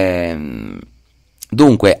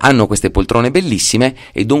 Dunque hanno queste poltrone bellissime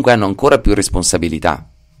e dunque hanno ancora più responsabilità.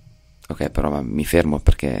 Ok, però mi fermo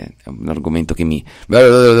perché è un argomento che mi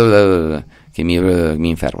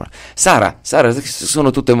infervola. Sara,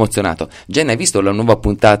 sono tutto emozionato. Jenna, hai visto la nuova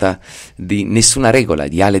puntata di Nessuna regola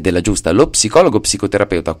di Ale Della Giusta? Lo psicologo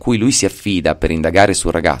psicoterapeuta a cui lui si affida per indagare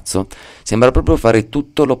sul ragazzo sembra proprio fare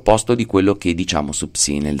tutto l'opposto di quello che diciamo su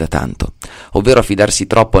Psinel da tanto, ovvero affidarsi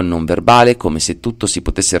troppo al non verbale, come se tutto si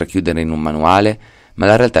potesse racchiudere in un manuale, ma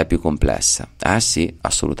la realtà è più complessa. Ah sì,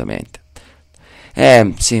 assolutamente.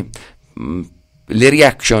 Sì. Le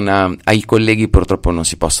reaction ai colleghi purtroppo non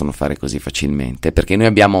si possono fare così facilmente, perché noi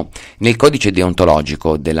abbiamo nel codice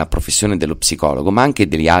deontologico della professione dello psicologo, ma anche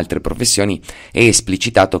delle altre professioni, è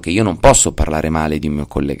esplicitato che io non posso parlare male di un mio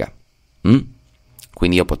collega.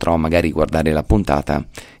 Quindi io potrò magari guardare la puntata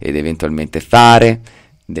ed eventualmente fare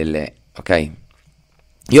delle... ok?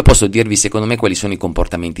 Io posso dirvi secondo me quali sono i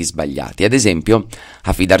comportamenti sbagliati. Ad esempio,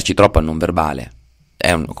 affidarci troppo al non verbale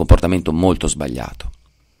è un comportamento molto sbagliato.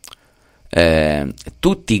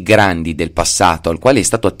 Tutti i grandi del passato al quale è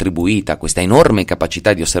stato attribuita questa enorme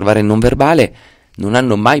capacità di osservare il non verbale non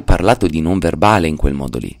hanno mai parlato di non verbale in quel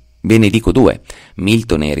modo lì. Ve ne dico due: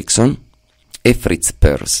 Milton Erickson e Fritz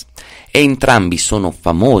Perls. E entrambi sono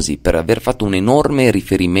famosi per aver fatto un enorme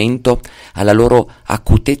riferimento alla loro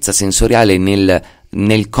acutezza sensoriale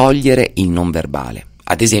nel cogliere il non verbale.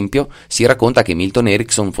 Ad esempio, si racconta che Milton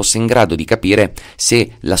Erickson fosse in grado di capire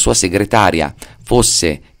se la sua segretaria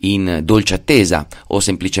fosse in dolce attesa o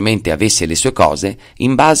semplicemente avesse le sue cose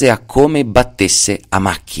in base a come battesse a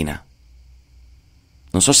macchina.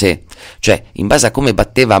 Non so se, cioè, in base a come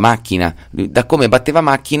batteva a macchina, da come batteva a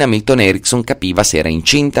macchina Milton Erickson capiva se era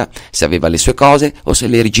incinta, se aveva le sue cose o se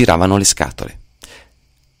le rigiravano le scatole.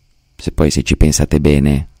 Se ci pensate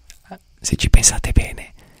bene,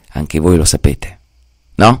 anche voi lo sapete.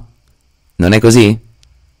 No? Non è così?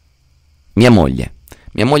 Mia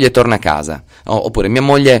moglie torna a casa, oppure mia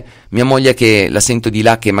moglie che la sento di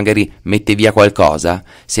là che magari mette via qualcosa,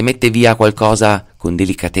 se mette via qualcosa con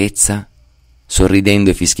delicatezza,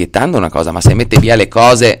 sorridendo e fischiettando una cosa, ma se mette via le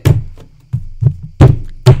cose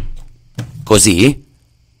così,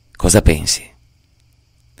 cosa pensi?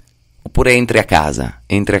 Oppure entri a casa,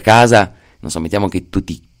 non so, mettiamo che tu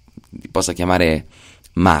ti possa chiamare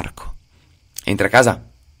Marco. Entri a casa?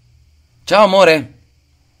 Ciao amore!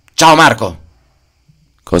 Ciao Marco!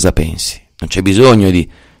 Cosa pensi? Non c'è bisogno di...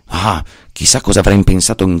 chissà cosa avrà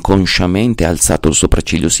pensato inconsciamente, ha alzato il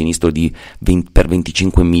sopracciglio sinistro per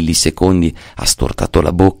 25 millisecondi, ha stortato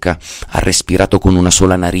la bocca, ha respirato con una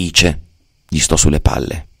sola narice. Gli sto sulle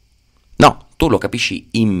palle. No, tu lo capisci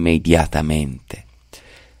immediatamente.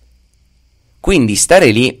 Quindi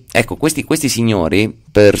stare lì, ecco, questi signori,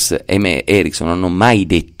 Peirce e Erickson, non hanno mai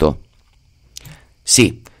detto: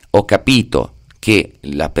 sì, ho capito che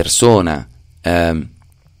la persona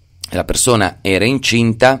era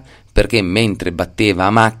incinta perché mentre batteva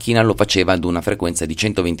a macchina lo faceva ad una frequenza di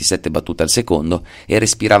 127 battute al secondo e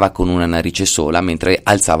respirava con una narice sola mentre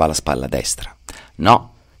alzava la spalla destra. No,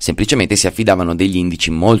 semplicemente si affidavano degli indici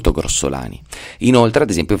molto grossolani. Inoltre, ad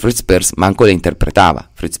esempio, Fritz Perls manco le interpretava.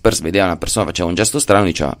 Fritz Perls vedeva una persona, faceva un gesto strano e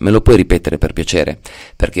diceva: me lo puoi ripetere per piacere?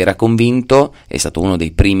 Perché era convinto, è stato uno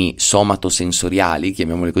dei primi somatosensoriali,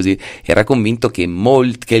 chiamiamoli così, era convinto che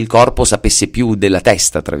il corpo sapesse più della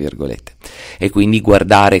testa, tra virgolette. E quindi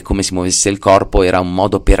guardare come si muovesse il corpo era un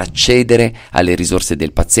modo per accedere alle risorse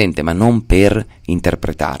del paziente, ma non per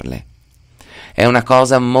interpretarle. È una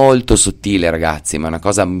cosa molto sottile, ragazzi, ma è una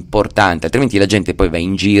cosa importante, altrimenti la gente poi va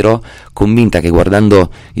in giro convinta che guardando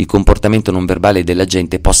il comportamento non verbale della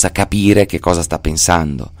gente possa capire che cosa sta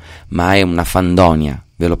pensando, ma è una fandonia,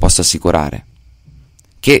 ve lo posso assicurare,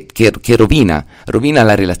 che rovina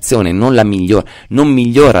la relazione, non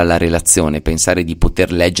migliora la relazione pensare di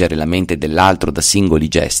poter leggere la mente dell'altro da singoli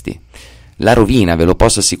gesti, la rovina, ve lo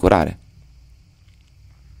posso assicurare.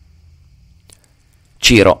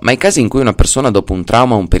 Ciro, ma i casi in cui una persona dopo un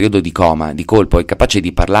trauma o un periodo di coma, di colpo, è capace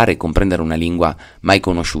di parlare e comprendere una lingua mai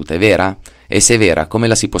conosciuta, è vera? E se è vera, come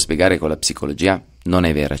la si può spiegare con la psicologia? Non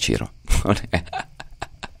è vera, Ciro.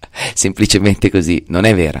 Semplicemente così, non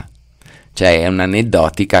è vera. Cioè, è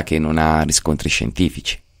un'aneddotica che non ha riscontri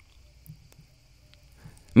scientifici.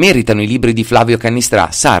 Meritano i libri di Flavio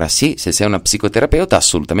Cannistrà? Sara, sì, se sei una psicoterapeuta,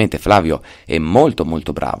 assolutamente. Flavio è molto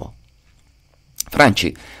molto bravo.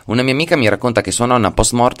 Franci, una mia amica mi racconta che sua nonna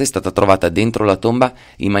post morte è stata trovata dentro la tomba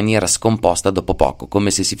in maniera scomposta dopo poco,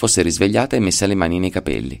 come se si fosse risvegliata e messa le mani nei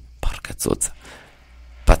capelli. Porca zozza,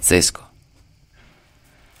 pazzesco.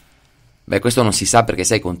 Beh, questo non si sa perché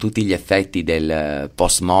sai, con tutti gli effetti del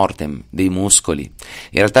post mortem, dei muscoli,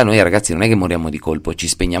 in realtà noi ragazzi non è che moriamo di colpo, ci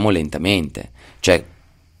spegniamo lentamente, cioè,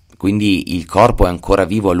 quindi il corpo è ancora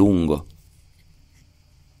vivo a lungo.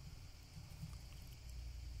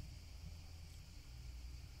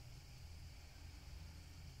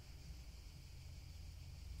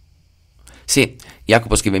 Sì,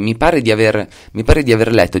 Jacopo scrive: mi pare di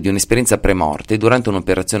aver letto di un'esperienza premorte durante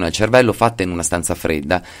un'operazione al cervello fatta in una stanza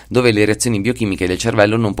fredda, dove le reazioni biochimiche del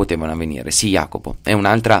cervello non potevano avvenire. Sì, Jacopo, è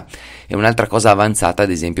un'altra cosa avanzata,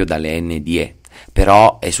 ad esempio, dalle NDE.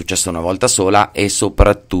 Però è successo una volta sola e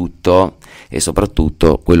soprattutto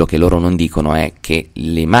quello che loro non dicono è che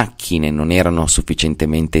le macchine non erano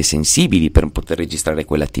sufficientemente sensibili per poter registrare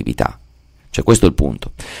quell'attività. Cioè, questo è il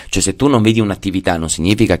punto. Cioè, se tu non vedi un'attività non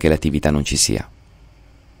significa che l'attività non ci sia.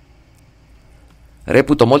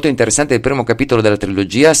 Reputo molto interessante il primo capitolo della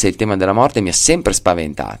trilogia. Se il tema della morte mi ha sempre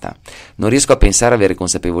spaventata, non riesco a pensare, avere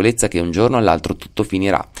consapevolezza che un giorno o l'altro tutto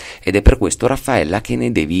finirà, ed è per questo, Raffaella, che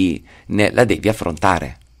la devi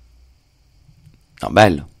affrontare. No,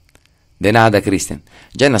 bello. De nada, Christian.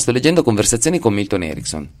 Jenna, sto leggendo Conversazioni con Milton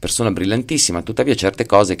Erickson, persona brillantissima, tuttavia certe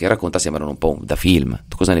cose che racconta sembrano un po' da film.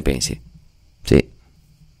 Tu cosa ne pensi? Sì,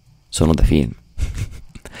 sono da film.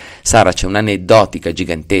 Sara, c'è un'aneddotica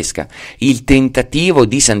gigantesca. Il tentativo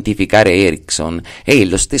di santificare Erickson è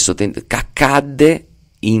lo stesso che accade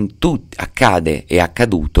e è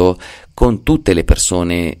accaduto con tutte le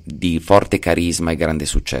persone di forte carisma e grande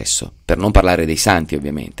successo, per non parlare dei santi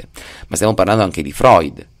ovviamente, ma stiamo parlando anche di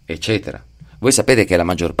Freud, eccetera. Voi sapete che la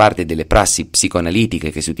maggior parte delle prassi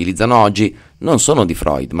psicoanalitiche che si utilizzano oggi non sono di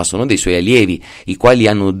Freud, ma sono dei suoi allievi, i quali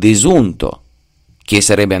hanno desunto che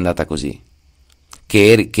sarebbe andata così,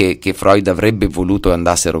 che Freud avrebbe voluto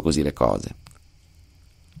andassero così le cose.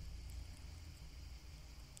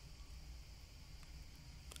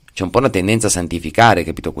 C'è un po' una tendenza a santificare,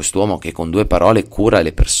 capito, quest'uomo che con 2 parole cura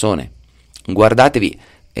le persone. Guardatevi,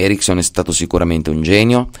 Erickson è stato sicuramente un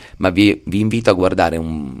genio, ma vi invito a guardare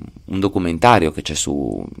un documentario che c'è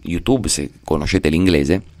su YouTube, se conoscete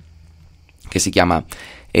l'inglese, che si chiama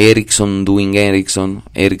Erickson Doing Erickson,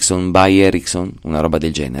 Erickson by Erickson, una roba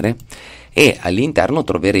del genere, e all'interno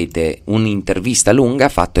troverete un'intervista lunga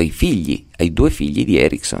fatta ai 2 figli di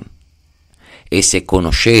Erickson. E se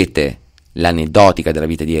conoscete l'aneddotica della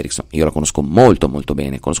vita di Erickson, io la conosco molto molto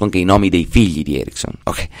bene, conosco anche i nomi dei figli di Erickson,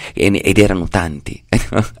 ok? Ed erano tanti.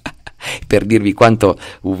 Per dirvi quanto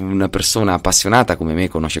una persona appassionata come me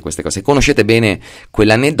conosce queste cose. Conoscete bene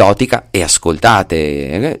quell'aneddotica e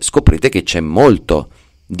ascoltate, scoprite che c'è molto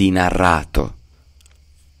di narrato.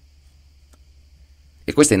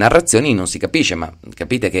 E queste narrazioni non si capisce, ma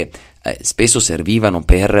capite che spesso servivano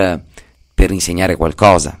per insegnare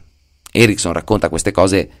qualcosa. Erickson racconta queste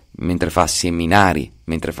cose mentre fa seminari,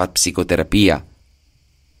 mentre fa psicoterapia.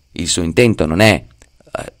 Il suo intento non è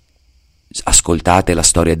ascoltate la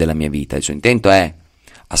storia della mia vita, il suo intento è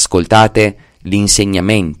ascoltate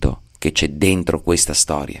l'insegnamento che c'è dentro questa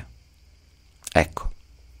storia. Ecco.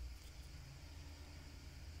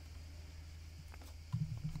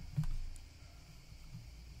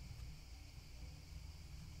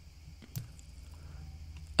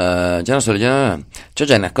 Ciao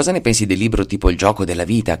Jenna, cosa ne pensi del libro tipo Il gioco della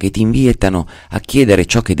vita che ti invitano a chiedere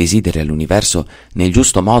ciò che desideri all'universo nel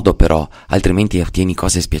giusto modo, però altrimenti ottieni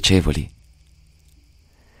cose spiacevoli?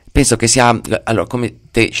 Penso che sia, allora, come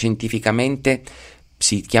scientificamente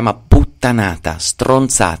si chiama puttanata,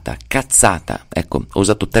 stronzata, cazzata. Ecco, ho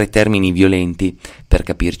usato 3 termini violenti per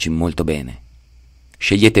capirci molto bene.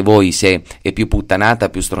 Scegliete voi se è più puttanata,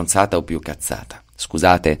 più stronzata o più cazzata.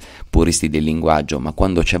 Scusate, puristi del linguaggio, ma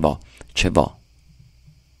quando c'è vo, c'è vo.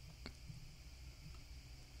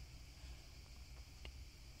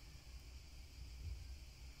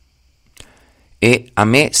 E a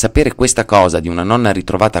me sapere questa cosa di una nonna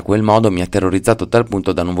ritrovata a quel modo mi ha terrorizzato a tal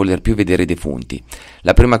punto da non voler più vedere i defunti.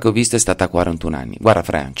 La prima che ho visto è stata a 41 anni. Guarda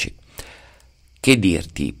Franci, che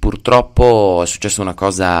dirti, purtroppo è successa una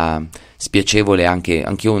cosa spiacevole, anche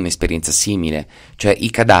io ho un'esperienza simile, cioè i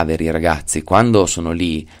cadaveri, ragazzi, quando sono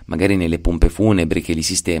lì, magari nelle pompe funebri che li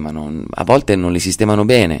sistemano, a volte non li sistemano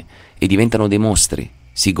bene e diventano dei mostri,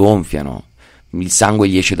 si gonfiano, il sangue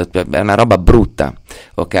gli esce è una roba brutta,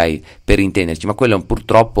 ok, per intenderci, ma quello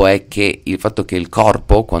purtroppo è che il fatto che il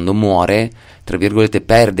corpo quando muore, tra virgolette,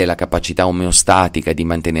 perde la capacità omeostatica di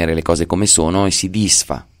mantenere le cose come sono e si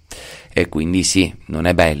disfa. E quindi sì, non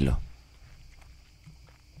è bello.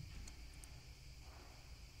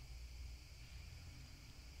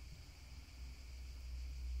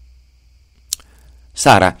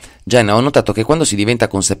 Sara, Jenna, ho notato che quando si diventa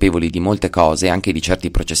consapevoli di molte cose, anche di certi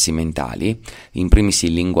processi mentali, in primis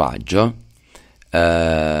il linguaggio,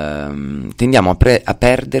 tendiamo a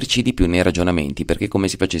perderci di più nei ragionamenti, perché è come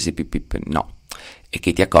se facessi no, e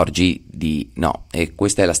che ti accorgi di no. E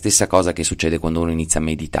questa è la stessa cosa che succede quando uno inizia a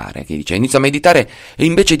meditare, che dice inizio a meditare e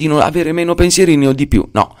invece di non avere meno pensieri ne ho di più.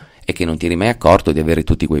 No, è che non ti eri mai accorto di avere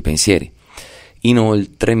tutti quei pensieri.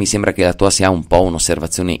 Inoltre mi sembra che la tua sia un po'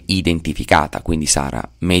 un'osservazione identificata, quindi Sara,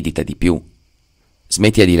 medita di più.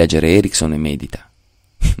 Smettila di leggere Erickson e medita.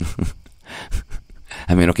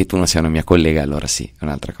 A meno che tu non sia una mia collega, allora sì, è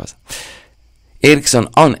un'altra cosa.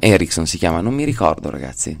 Erickson si chiama, non mi ricordo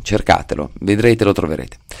ragazzi, cercatelo, vedrete, lo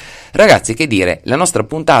troverete. Ragazzi, che dire, la nostra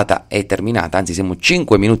puntata è terminata, anzi siamo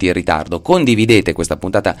 5 minuti in ritardo, condividete questa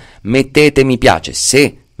puntata, mettete mi piace,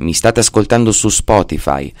 se mi state ascoltando su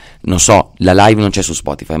Spotify, non so, la live non c'è su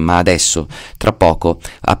Spotify, ma adesso, tra poco,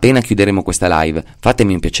 appena chiuderemo questa live,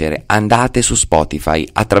 fatemi un piacere, andate su Spotify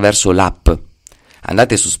attraverso l'app.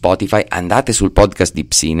 Andate su Spotify, andate sul podcast di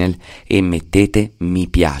Psinel e mettete mi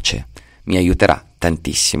piace. Mi aiuterà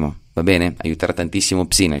tantissimo, va bene? Aiuterà tantissimo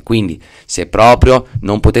Psinel. Quindi, se proprio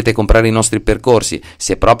non potete comprare i nostri percorsi,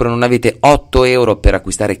 se proprio non avete 8 euro per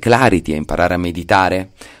acquistare Clarity e imparare a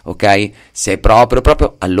meditare, ok? Se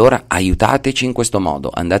proprio, allora aiutateci in questo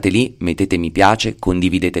modo. Andate lì, mettete mi piace,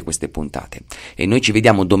 condividete queste puntate. E noi ci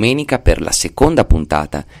vediamo domenica per la seconda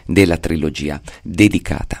puntata della trilogia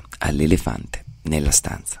dedicata all'elefante nella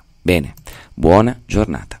stanza. Bene, buona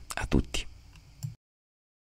giornata a tutti.